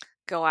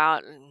 go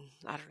out and,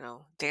 I don't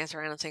know, dance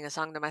around and sing a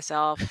song to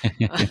myself.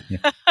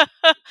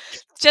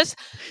 Just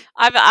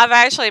I've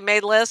actually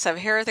made lists of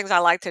here are things I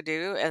like to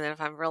do, and then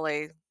if I'm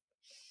really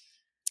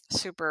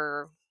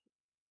super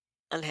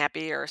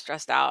unhappy or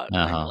stressed out,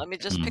 I'm like, Uh-huh. let me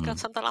just pick up Mhm.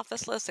 something off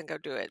this list and go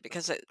do it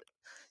because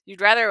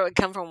you'd rather it would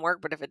come from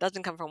work, but if it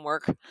doesn't come from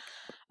work,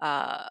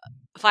 uh,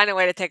 find a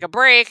way to take a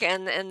break,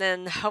 and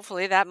then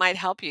hopefully that might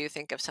help you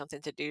think of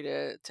something to do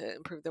to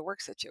improve the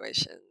work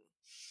situation.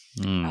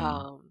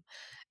 Mm. Um,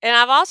 and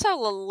I've also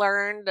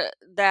learned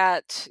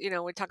that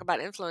we talk about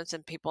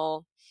influencing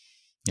people.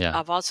 Yeah.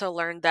 I've also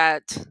learned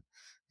that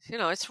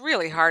it's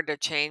really hard to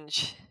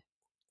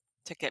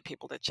get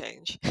people to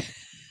change.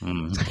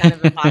 Mm. It's kind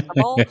of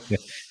impossible.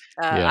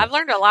 Yeah. I've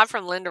learned a lot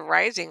from Linda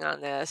Rising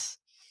on this.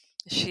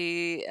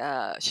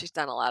 She's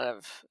done a lot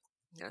of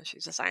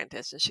she's a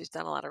scientist and she's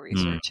done a lot of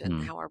Mm, research in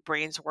mm, how our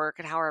brains work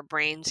and how our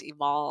brains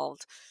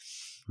evolved.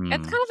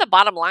 And mm, kind of the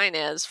bottom line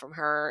is from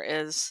her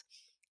is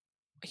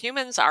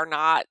humans are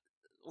not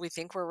we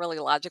think we're really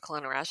logical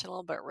and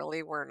rational, but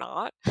really we're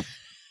not.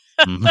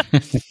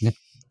 mm.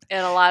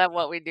 And a lot of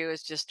what we do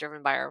is just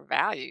driven by our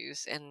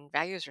values, and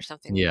values are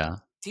something Yeah.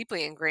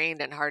 deeply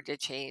ingrained and hard to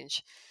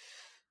change.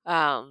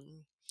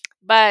 Um,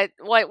 but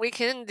what we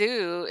can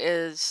do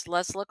is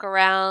let's look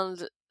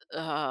around.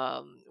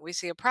 We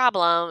see a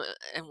problem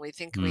and we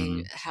think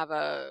we Mhm. have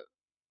a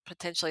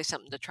potentially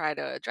something to try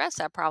to address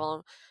that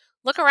problem.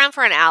 Look around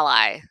for an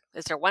ally.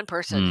 Is there one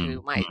person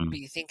who Mm, might mm.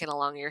 be thinking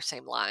along your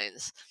same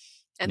lines?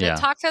 And then Yeah.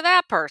 talk to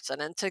that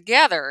person, and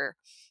together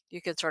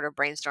you can sort of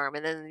brainstorm,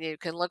 and then you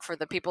can look for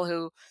the people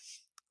who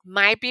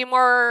might be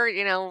more,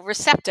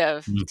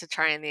 receptive Mm. to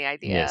trying the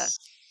idea. Yes.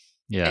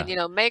 Yeah.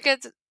 And, make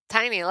it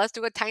tiny. Let's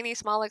do a tiny,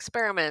 small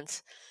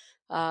experiment.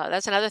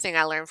 That's another thing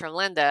I learned from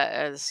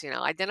Linda is,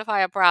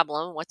 identify a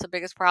problem. What's the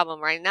biggest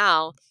problem right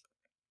now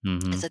as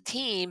Mm-hmm. a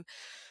team?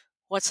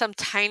 What's some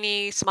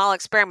tiny, small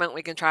experiment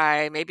we can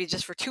try, maybe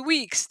just for 2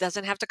 weeks?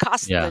 Doesn't have to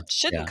cost, Yeah. it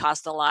shouldn't Yeah.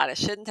 cost a lot. It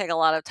shouldn't take a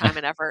lot of time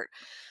and effort.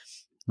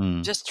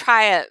 Mm. Just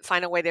try it,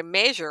 find a way to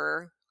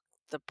measure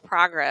the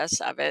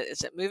progress of it.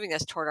 Is it moving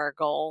us toward our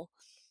goal?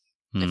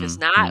 If it's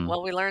Mm. not, Mm.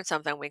 well, we learned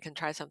something. We can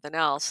try something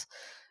else.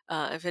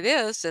 If it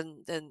is,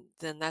 then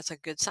that's a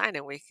good sign,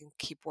 and we can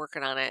keep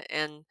working on it.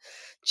 And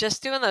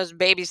just doing those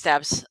baby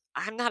steps.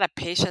 I'm not a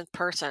patient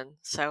person,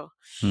 so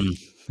Mm.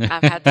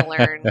 I've had to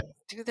learn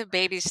do the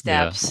baby Yeah.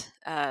 steps.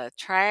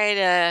 Try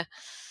to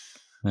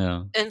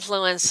Yeah.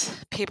 influence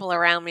people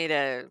around me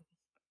to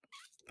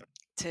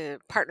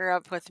partner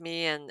up with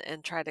me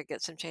and try to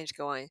get some change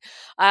going.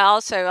 I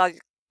also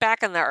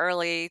back in the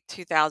early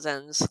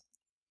 2000s,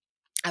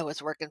 I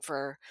was working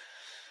for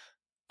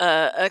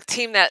a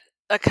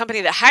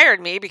company that hired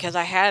me because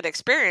I had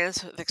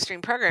experience with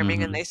extreme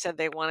programming, and Mm-hmm. they said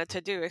they wanted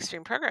to do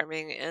extreme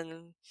programming.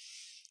 And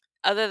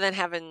other than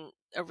having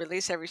a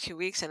release every 2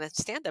 weeks and a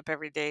stand up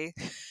every day,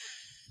 there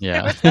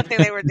Yeah. was nothing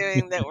they were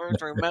doing that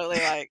was remotely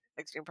like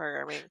extreme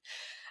programming.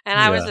 And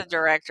I was Yeah. the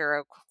director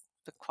of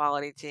the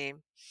quality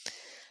team.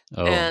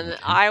 Oh, And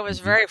okay. I was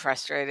Mm-hmm. very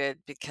frustrated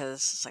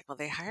because it's like, well,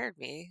 they hired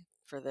me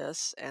for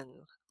this. And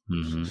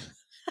Mm-hmm.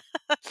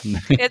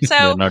 it's They're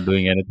so not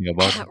doing anything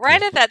about it.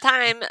 right Yeah. at that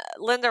time,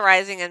 Linda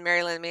Rising and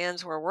Mary Lynn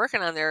Manns were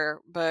working on their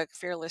book,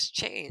 Fearless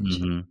Change.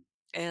 Mm-hmm.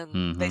 And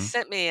they Mm-hmm.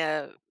 sent me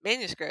a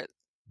manuscript.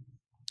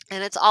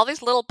 And it's all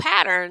these little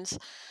patterns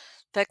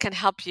that can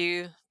help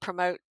you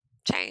promote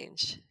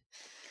change.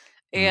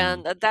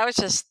 Mm. And that was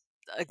just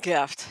a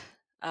gift.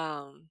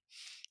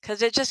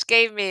 Because it just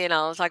gave me,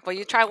 it's like, well,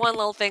 you try one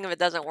little thing. If it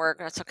doesn't work,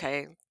 that's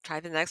okay. Try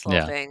the next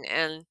little Yeah. thing.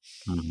 And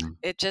Mm-hmm.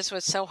 it just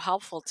was so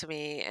helpful to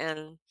me.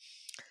 And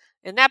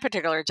in that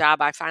particular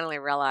job, I finally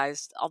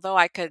realized, although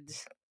I could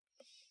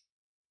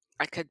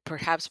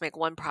perhaps make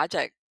one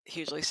project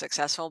hugely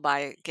successful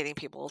by getting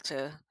people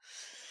to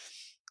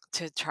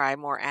try a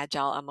more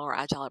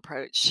agile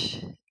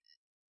approach,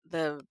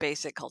 the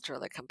basic culture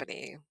of the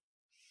company,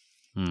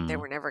 they Mm.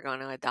 were never going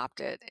to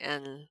adopt it.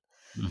 And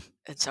Mm.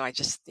 and so I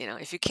just,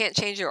 if you can't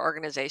change your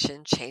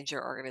organization, change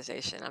your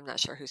organization. I'm not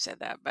sure who said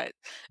that, but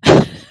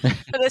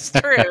but it's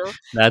true.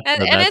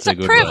 And That's it's a a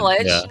good one. Yeah.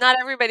 privilege. Not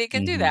everybody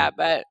can do Mm-hmm.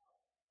 that,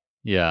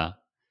 Yeah.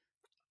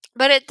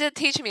 but it did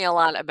teach me a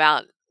lot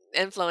about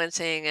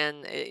influencing.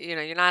 And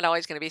you're not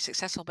always going to be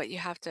successful, but you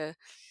have to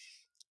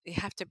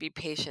be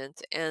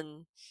patient.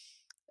 And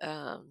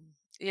um,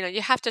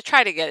 you have to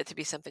try to get it to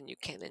be something you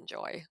can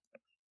enjoy.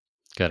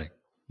 Correct.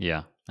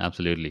 Yeah.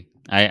 Absolutely.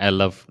 I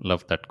love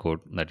that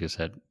quote that you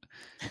said.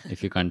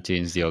 If you can't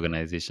change the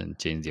organization,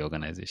 change the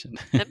organization.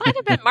 It might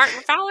have been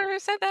Martin Fowler who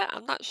said that.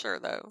 I'm not sure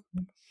though.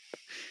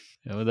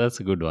 Oh, that's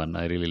a good one.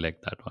 I really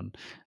like that one.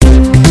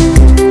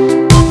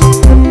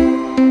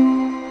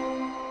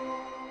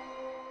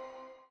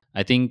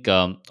 I think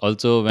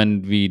also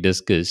when we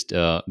discussed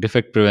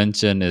defect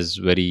prevention is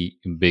very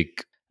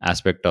big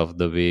aspect of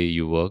the way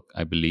you work.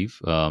 I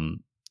believe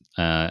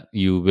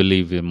you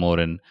believe more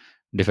in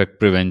defect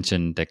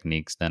prevention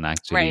techniques than Right.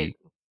 actually.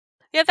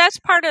 Yeah, that's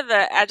part of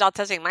the agile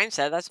testing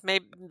mindset. That's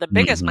maybe the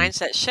biggest Mhm.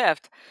 mindset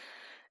shift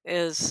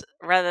is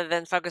rather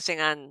than focusing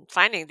on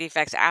finding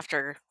defects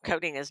after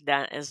coding is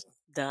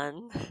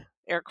done,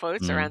 air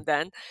quotes Mm. around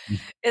done,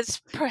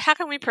 how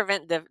can we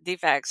prevent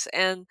defects?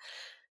 And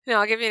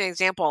I'll give you an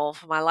example.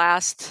 For my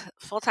last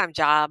full-time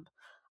job,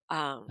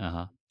 um,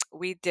 Uh-huh.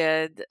 we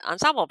did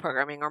ensemble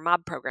programming or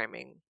mob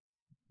programming.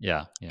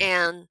 Yeah. Yeah.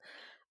 And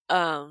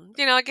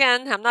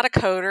again, I'm not a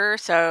coder,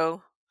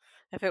 so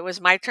if it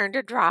was my turn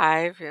to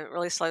drive, it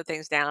really slowed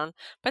things down.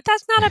 But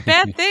that's not a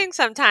bad thing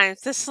sometimes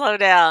to slow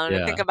down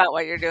and Yeah. think about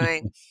what you're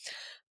doing.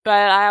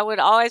 But I would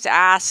always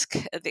ask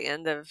at the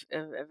end of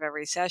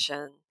every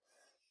session,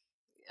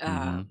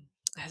 Mm-hmm. um,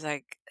 I was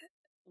like,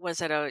 was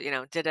it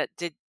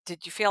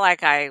did you feel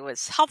like I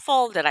was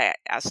helpful? Did I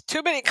ask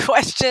too many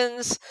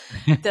questions?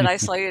 Did I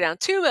slow you down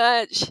too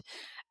much?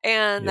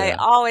 And they Yeah.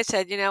 always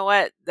said, you know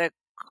what,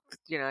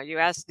 you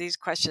asked these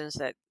questions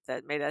that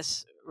made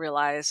us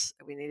realize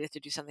we needed to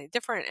do something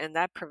different, and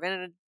that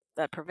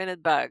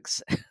prevented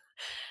bugs.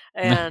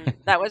 And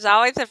that was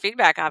always the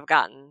feedback I've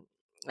gotten.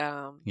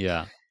 Um,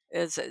 Yeah.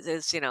 is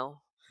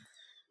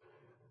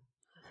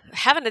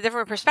having a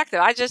different perspective.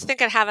 I just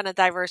think of having a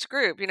diverse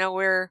group.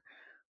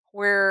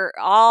 We're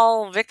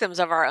all victims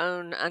of our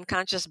own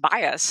unconscious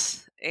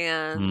bias.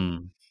 And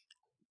Mm.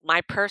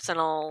 my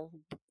personal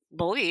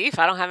belief,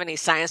 I don't have any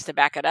science to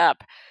back it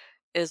up,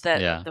 is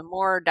that Yeah. the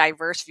more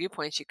diverse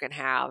viewpoints you can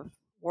have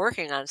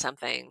working on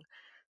something,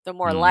 the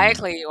more Mm-hmm.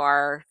 likely you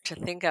are to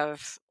think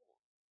of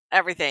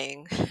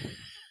everything.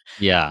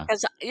 Yeah.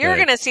 Because you're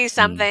going Correct. to see Mm.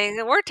 something,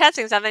 and we're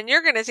testing something,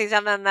 you're going to see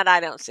something that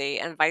I don't see,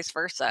 and vice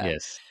versa.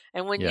 Yes.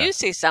 And when Yeah. you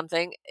see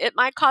something, it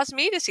might cause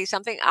me to see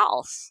something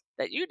else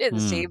that you didn't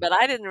see, but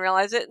I didn't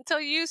realize it until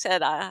you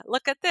said,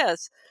 look at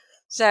this.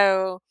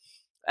 So,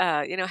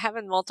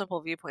 having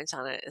multiple viewpoints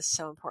on it is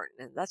so important.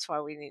 And that's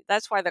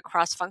why the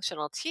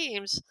cross-functional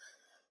teams,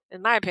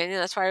 in my opinion,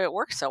 that's why it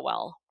works so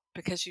well,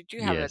 because you do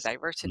have a Yes.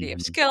 diversity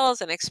of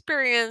skills and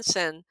experience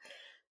and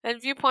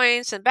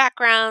viewpoints and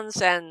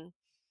backgrounds, and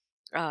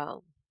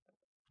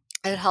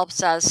it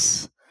helps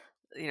us,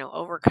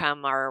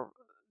 overcome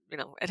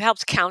it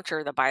helps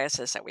counter the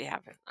biases that we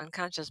have.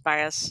 Unconscious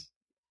bias,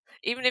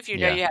 even if you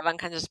know Yeah. you have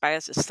unconscious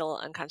bias, it's still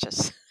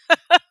unconscious.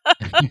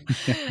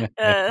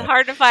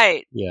 Hard to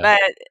fight, Yeah. but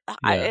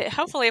Yeah.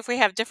 hopefully, if we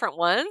have different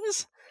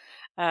ones,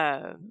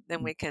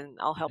 then we can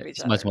all help each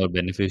It's much other. more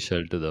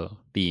beneficial to the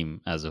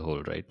team as a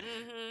whole, right?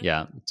 Hmm.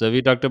 Yeah. So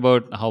we talked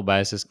about how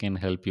biases can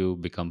help you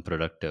become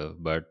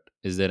productive, but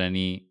is there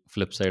any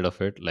flip side of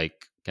it?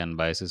 Like, can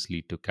biases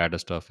lead to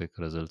catastrophic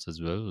results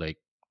as well? Like,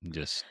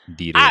 just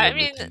derail I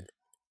mean, everything?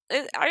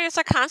 it's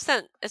a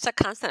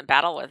constant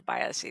battle with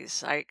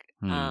biases. Like,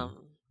 Hmm.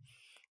 um,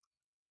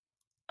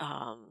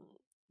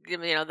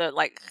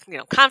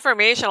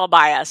 confirmational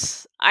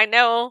bias. I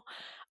know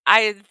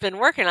I've been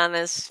working on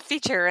this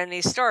feature and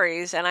these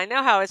stories, and I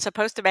know how it's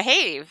supposed to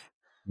behave.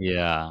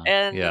 Yeah.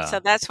 And Yeah. so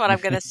that's what I'm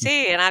going to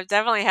see. And I've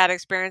definitely had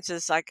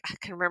experiences, like I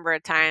can remember a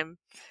time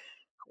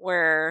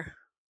where,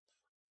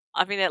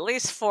 at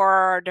least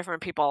four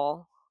different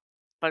people,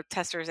 both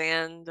testers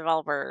and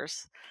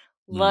developers,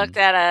 looked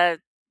Hmm. at a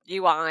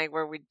UI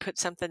where we'd put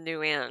something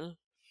new in,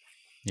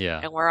 Yeah.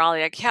 and we're all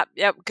like, yep,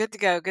 good to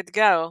go, good to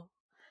go.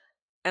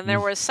 And there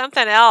Mm. was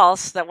something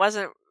else that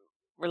wasn't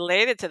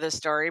related to the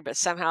story, but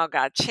somehow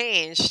got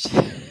changed.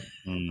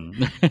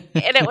 Mm.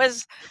 And it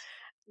was,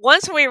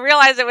 once we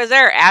realized it was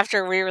there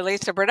after we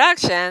released to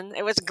production,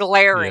 it was Yeah.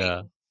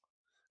 glaring.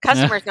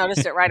 Customers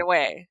noticed it right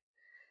away.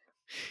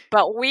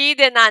 But we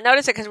did not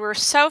notice it because we were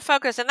so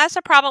focused. And that's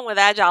the problem with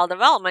agile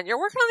development. You're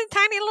working on these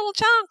tiny little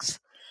chunks.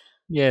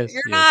 Yes.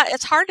 You're not, Yes.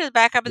 it's hard to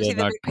back up and You're see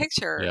the not. big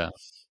picture. Yeah.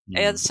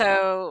 And Mm.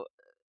 so,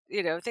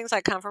 things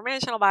like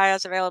confirmational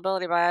bias,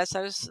 availability bias,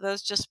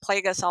 those just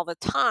plague us all the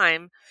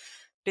time,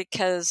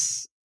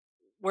 because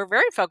we're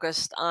very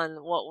focused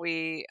on what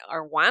we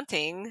are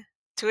wanting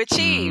to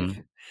achieve.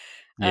 Mm.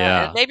 And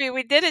Yeah. maybe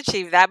we did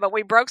achieve that, but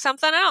we broke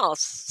something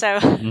else. So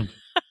Mm.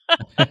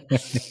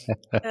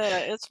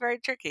 it's very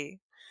tricky.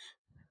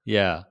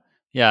 Yeah.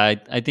 Yeah.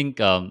 I think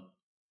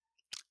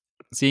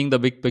seeing the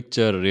big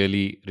picture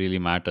really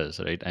matters,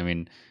 right? I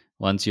mean,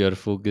 once you're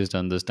focused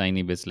on those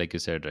tiny bits, like you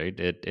said, right,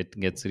 it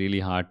gets really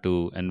hard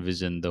to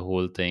envision the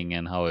whole thing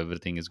and how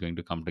everything is going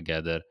to come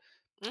together.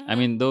 I Hmm.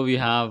 mean, though we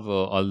have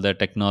all the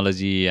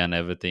technology and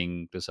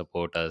everything to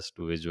support us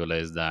to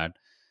visualize that,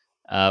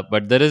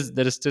 but there is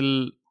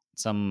still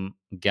some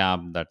gap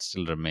that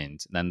still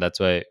remains, and that's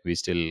why we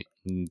still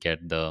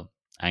get the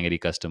angry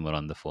customer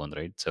on the phone,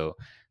 right? So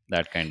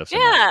that kind of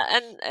scenario. Yeah,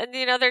 and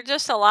there are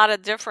just a lot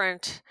of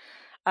different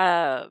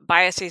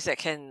biases that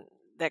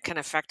can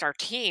affect our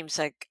teams.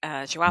 Like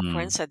Joao Mm.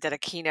 Proença did a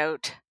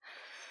keynote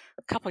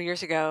a couple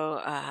years ago.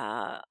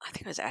 I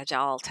think it was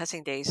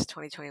Agile-Testing Days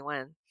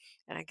 2021,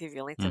 and I give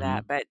you a link to Mm-hmm.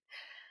 that. But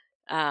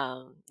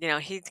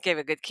he gave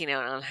a good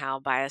keynote on how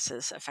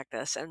biases affect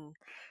us, and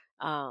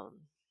um,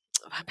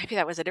 maybe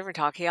that was a different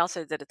talk. He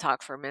also did a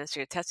talk for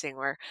Ministry of Testing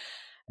where,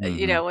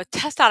 Mm-hmm. with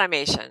test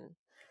automation.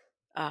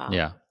 Um,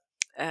 Yeah.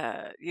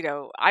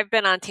 I've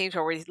been on teams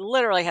where we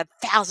literally had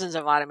thousands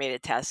of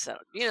automated tests, so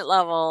unit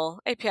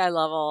level, API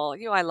level,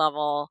 UI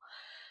level,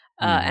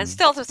 and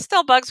Mm-hmm.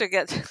 still bugs would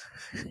get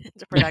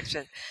into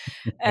production.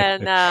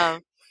 And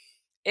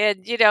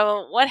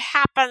what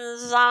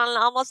happens on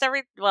almost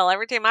every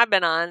team I've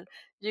been on,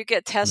 you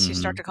get tests you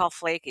start Mm-hmm. to call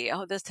flaky.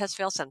 Oh, this test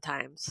fails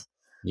sometimes.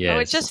 Oh, it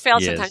Yes. just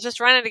failed sometimes. Yes. Just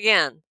run it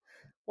again.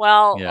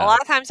 Well, a Yeah. lot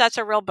of times that's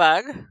a real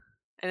bug,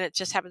 and it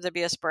just happens to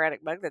be a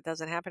sporadic bug that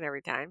doesn't happen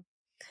every time.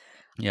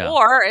 Yeah.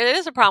 Or it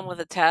is a problem with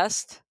the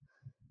test,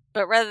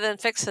 but rather than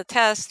fix the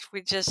test,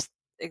 we just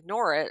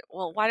ignore it.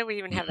 Well, why do we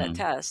even have that Mm-hmm.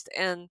 test?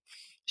 And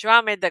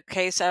Joao made the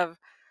case of,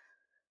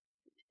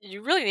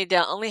 you really need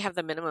to only have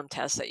the minimum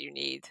test that you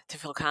need to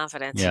feel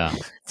confident Yeah.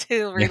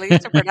 to release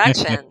to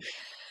production.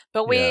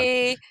 But Yeah.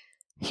 we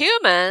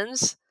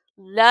humans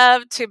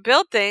love to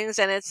build things,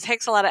 and it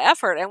takes a lot of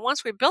effort. And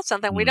once we build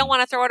something, we don't Mm.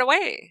 want to throw it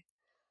away.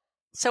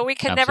 So we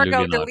can never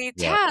go Absolutely not. delete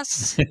Yeah.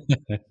 tests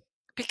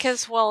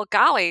because, well,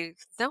 golly,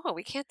 no,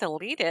 we can't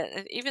delete it.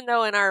 And even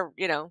though in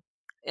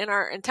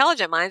our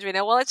intelligent minds, we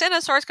know, well, it's in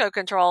a source code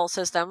control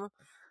system.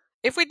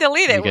 If we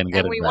delete it We can get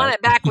and it we back. want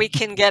it back, we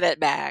can get it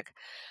back.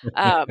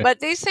 But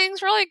these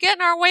things really get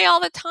in our way all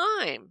the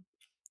time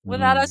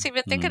without us Mm.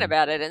 even thinking Mm.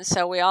 about it. And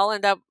so we all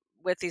end up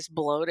with these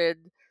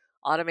bloated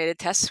automated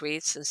test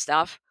suites and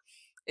stuff.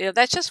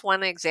 That's just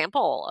one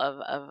example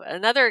of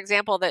another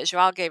example that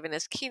Joao gave in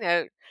his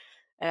keynote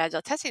at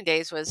Agile Testing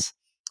Days was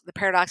the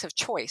paradox of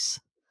choice.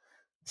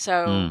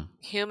 So Mm.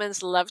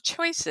 humans love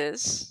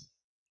choices.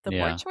 The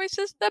more Yeah.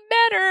 choices, the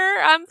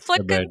better. I'm The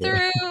flicking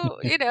better.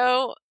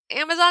 through,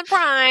 Amazon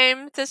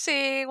Prime to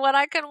see what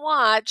I can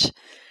watch.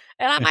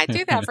 And I might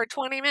do that for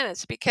 20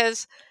 minutes,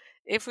 because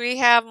if we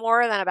have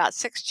more than about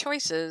six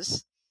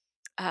choices,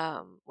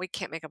 we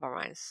can't make up our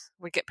minds.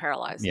 We get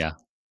paralyzed. Yeah.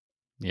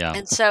 Yeah.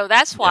 And so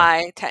that's Yeah.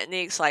 why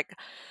techniques like,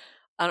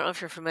 I don't know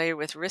if you're familiar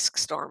with risk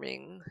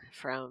storming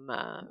from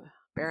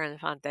Baron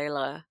von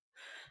Dela,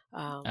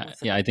 Yeah,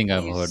 I think they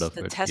I've heard use of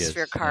the it. test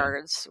sphere Yes. Yeah.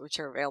 cards, which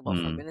are available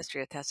from Mm.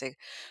 Ministry of Testing.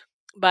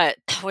 But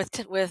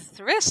with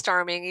risk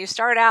storming, you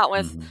start out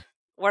with Hmm.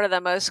 what are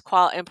the most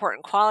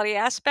important quality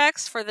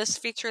aspects for this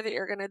feature that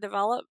you're going to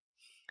develop,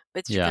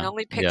 but you can Yeah.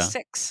 only pick Yeah.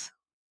 6.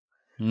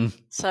 Mm.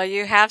 So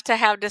you have to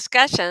have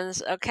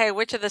discussions. Okay,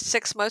 which are the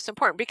 6 most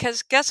important?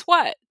 Because guess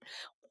what?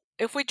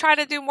 If we try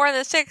to do more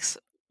than 6,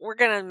 we're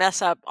going to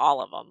mess up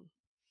all of them.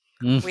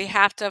 Mm. We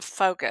have to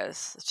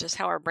focus. It's just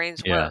how our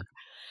brains Yeah. work.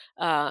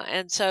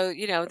 And so,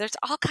 there's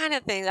all kind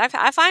of things.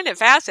 I find it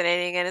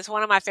fascinating, and it's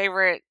one of my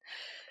favorite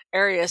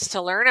areas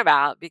to learn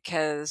about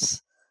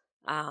because,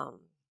 um,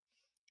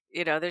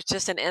 there's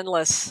just an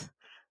endless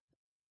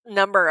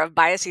number of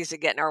biases that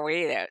get in our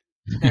way that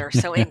are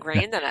so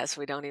ingrained in us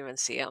we don't even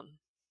see them.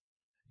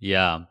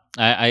 Yeah,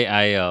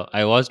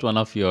 I watched one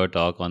of your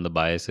talk on the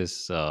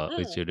biases,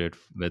 which Mm. you did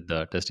with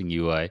the testing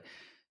UI,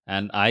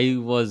 and I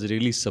was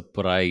really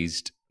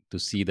surprised to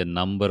see the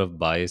number of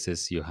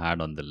biases you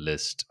had on the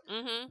list.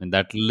 Hmm. And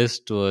that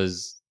list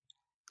was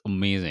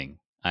amazing.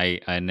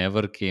 I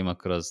never came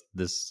across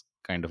this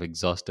kind of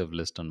exhaustive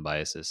list on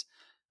biases.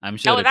 I'm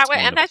sure Oh, that it's way,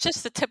 kind and of. that's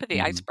just the tip of the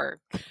Mhm. iceberg.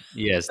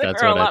 Yes, There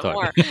that's are a what I lot thought.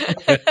 more.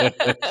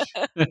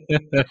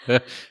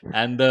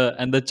 And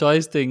the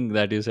choice thing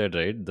that you said,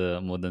 right?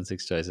 The more than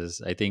 6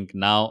 choices. I think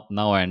now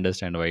I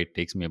understand why it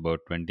takes me about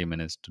 20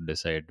 minutes to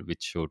decide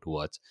which show to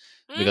watch,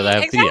 because I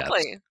have 3 apps.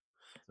 Exactly.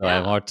 So I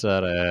have Yeah.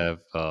 Hotstar, I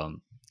have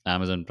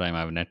Amazon Prime, I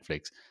have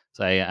Netflix.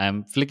 So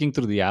I'm flicking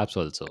through the apps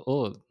also.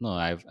 Oh no,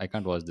 I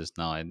can't watch this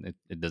now, and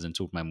it doesn't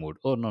suit my mood.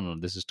 Oh no,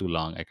 this is too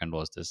long. I can't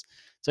watch this.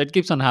 So it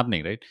keeps on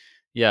happening, right?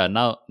 Yeah.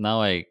 Now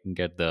I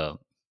get the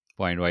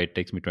point why it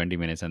takes me 20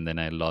 minutes, and then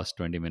I lost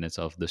 20 minutes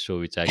of the show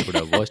which I could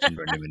have watched in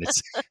 20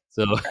 minutes.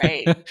 So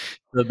Right.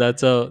 so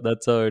that's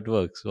how it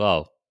works.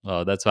 Wow,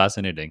 that's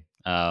fascinating.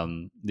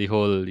 The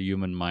whole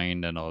human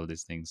mind and all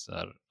these things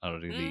are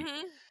really,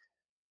 Hmm.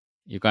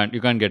 you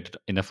can't get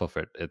enough of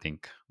it. I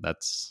think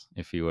that's,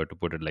 if you were to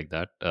put it like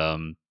that.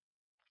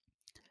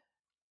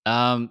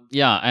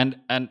 Yeah,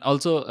 and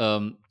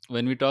also,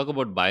 when we talk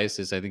about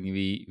biases, I think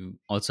we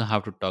also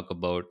have to talk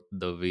about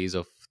the ways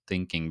of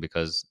thinking,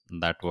 because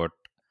that what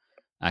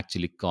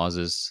actually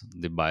causes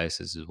the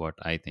biases is what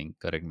I think.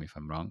 Correct me if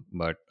I'm wrong,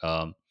 but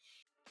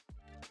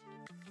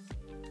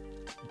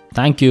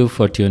thank you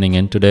for tuning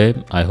in today.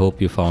 I hope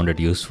you found it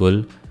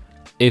useful.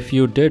 If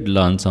you did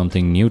learn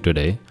something new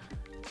today,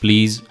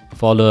 please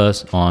follow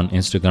us on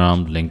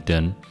Instagram,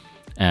 LinkedIn,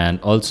 and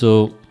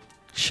also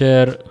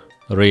share,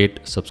 rate,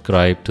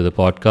 subscribe to the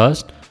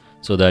podcast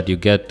so that you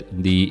get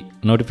the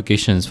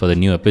notifications for the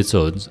new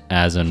episodes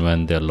as and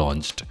when they're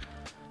launched.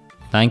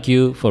 Thank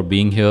you for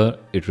being here.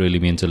 It really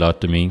means a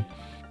lot to me.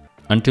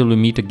 Until we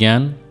meet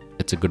again,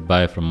 it's a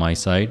goodbye from my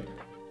side.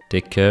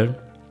 Take care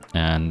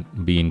and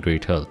be in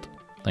great health.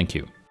 Thank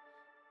you.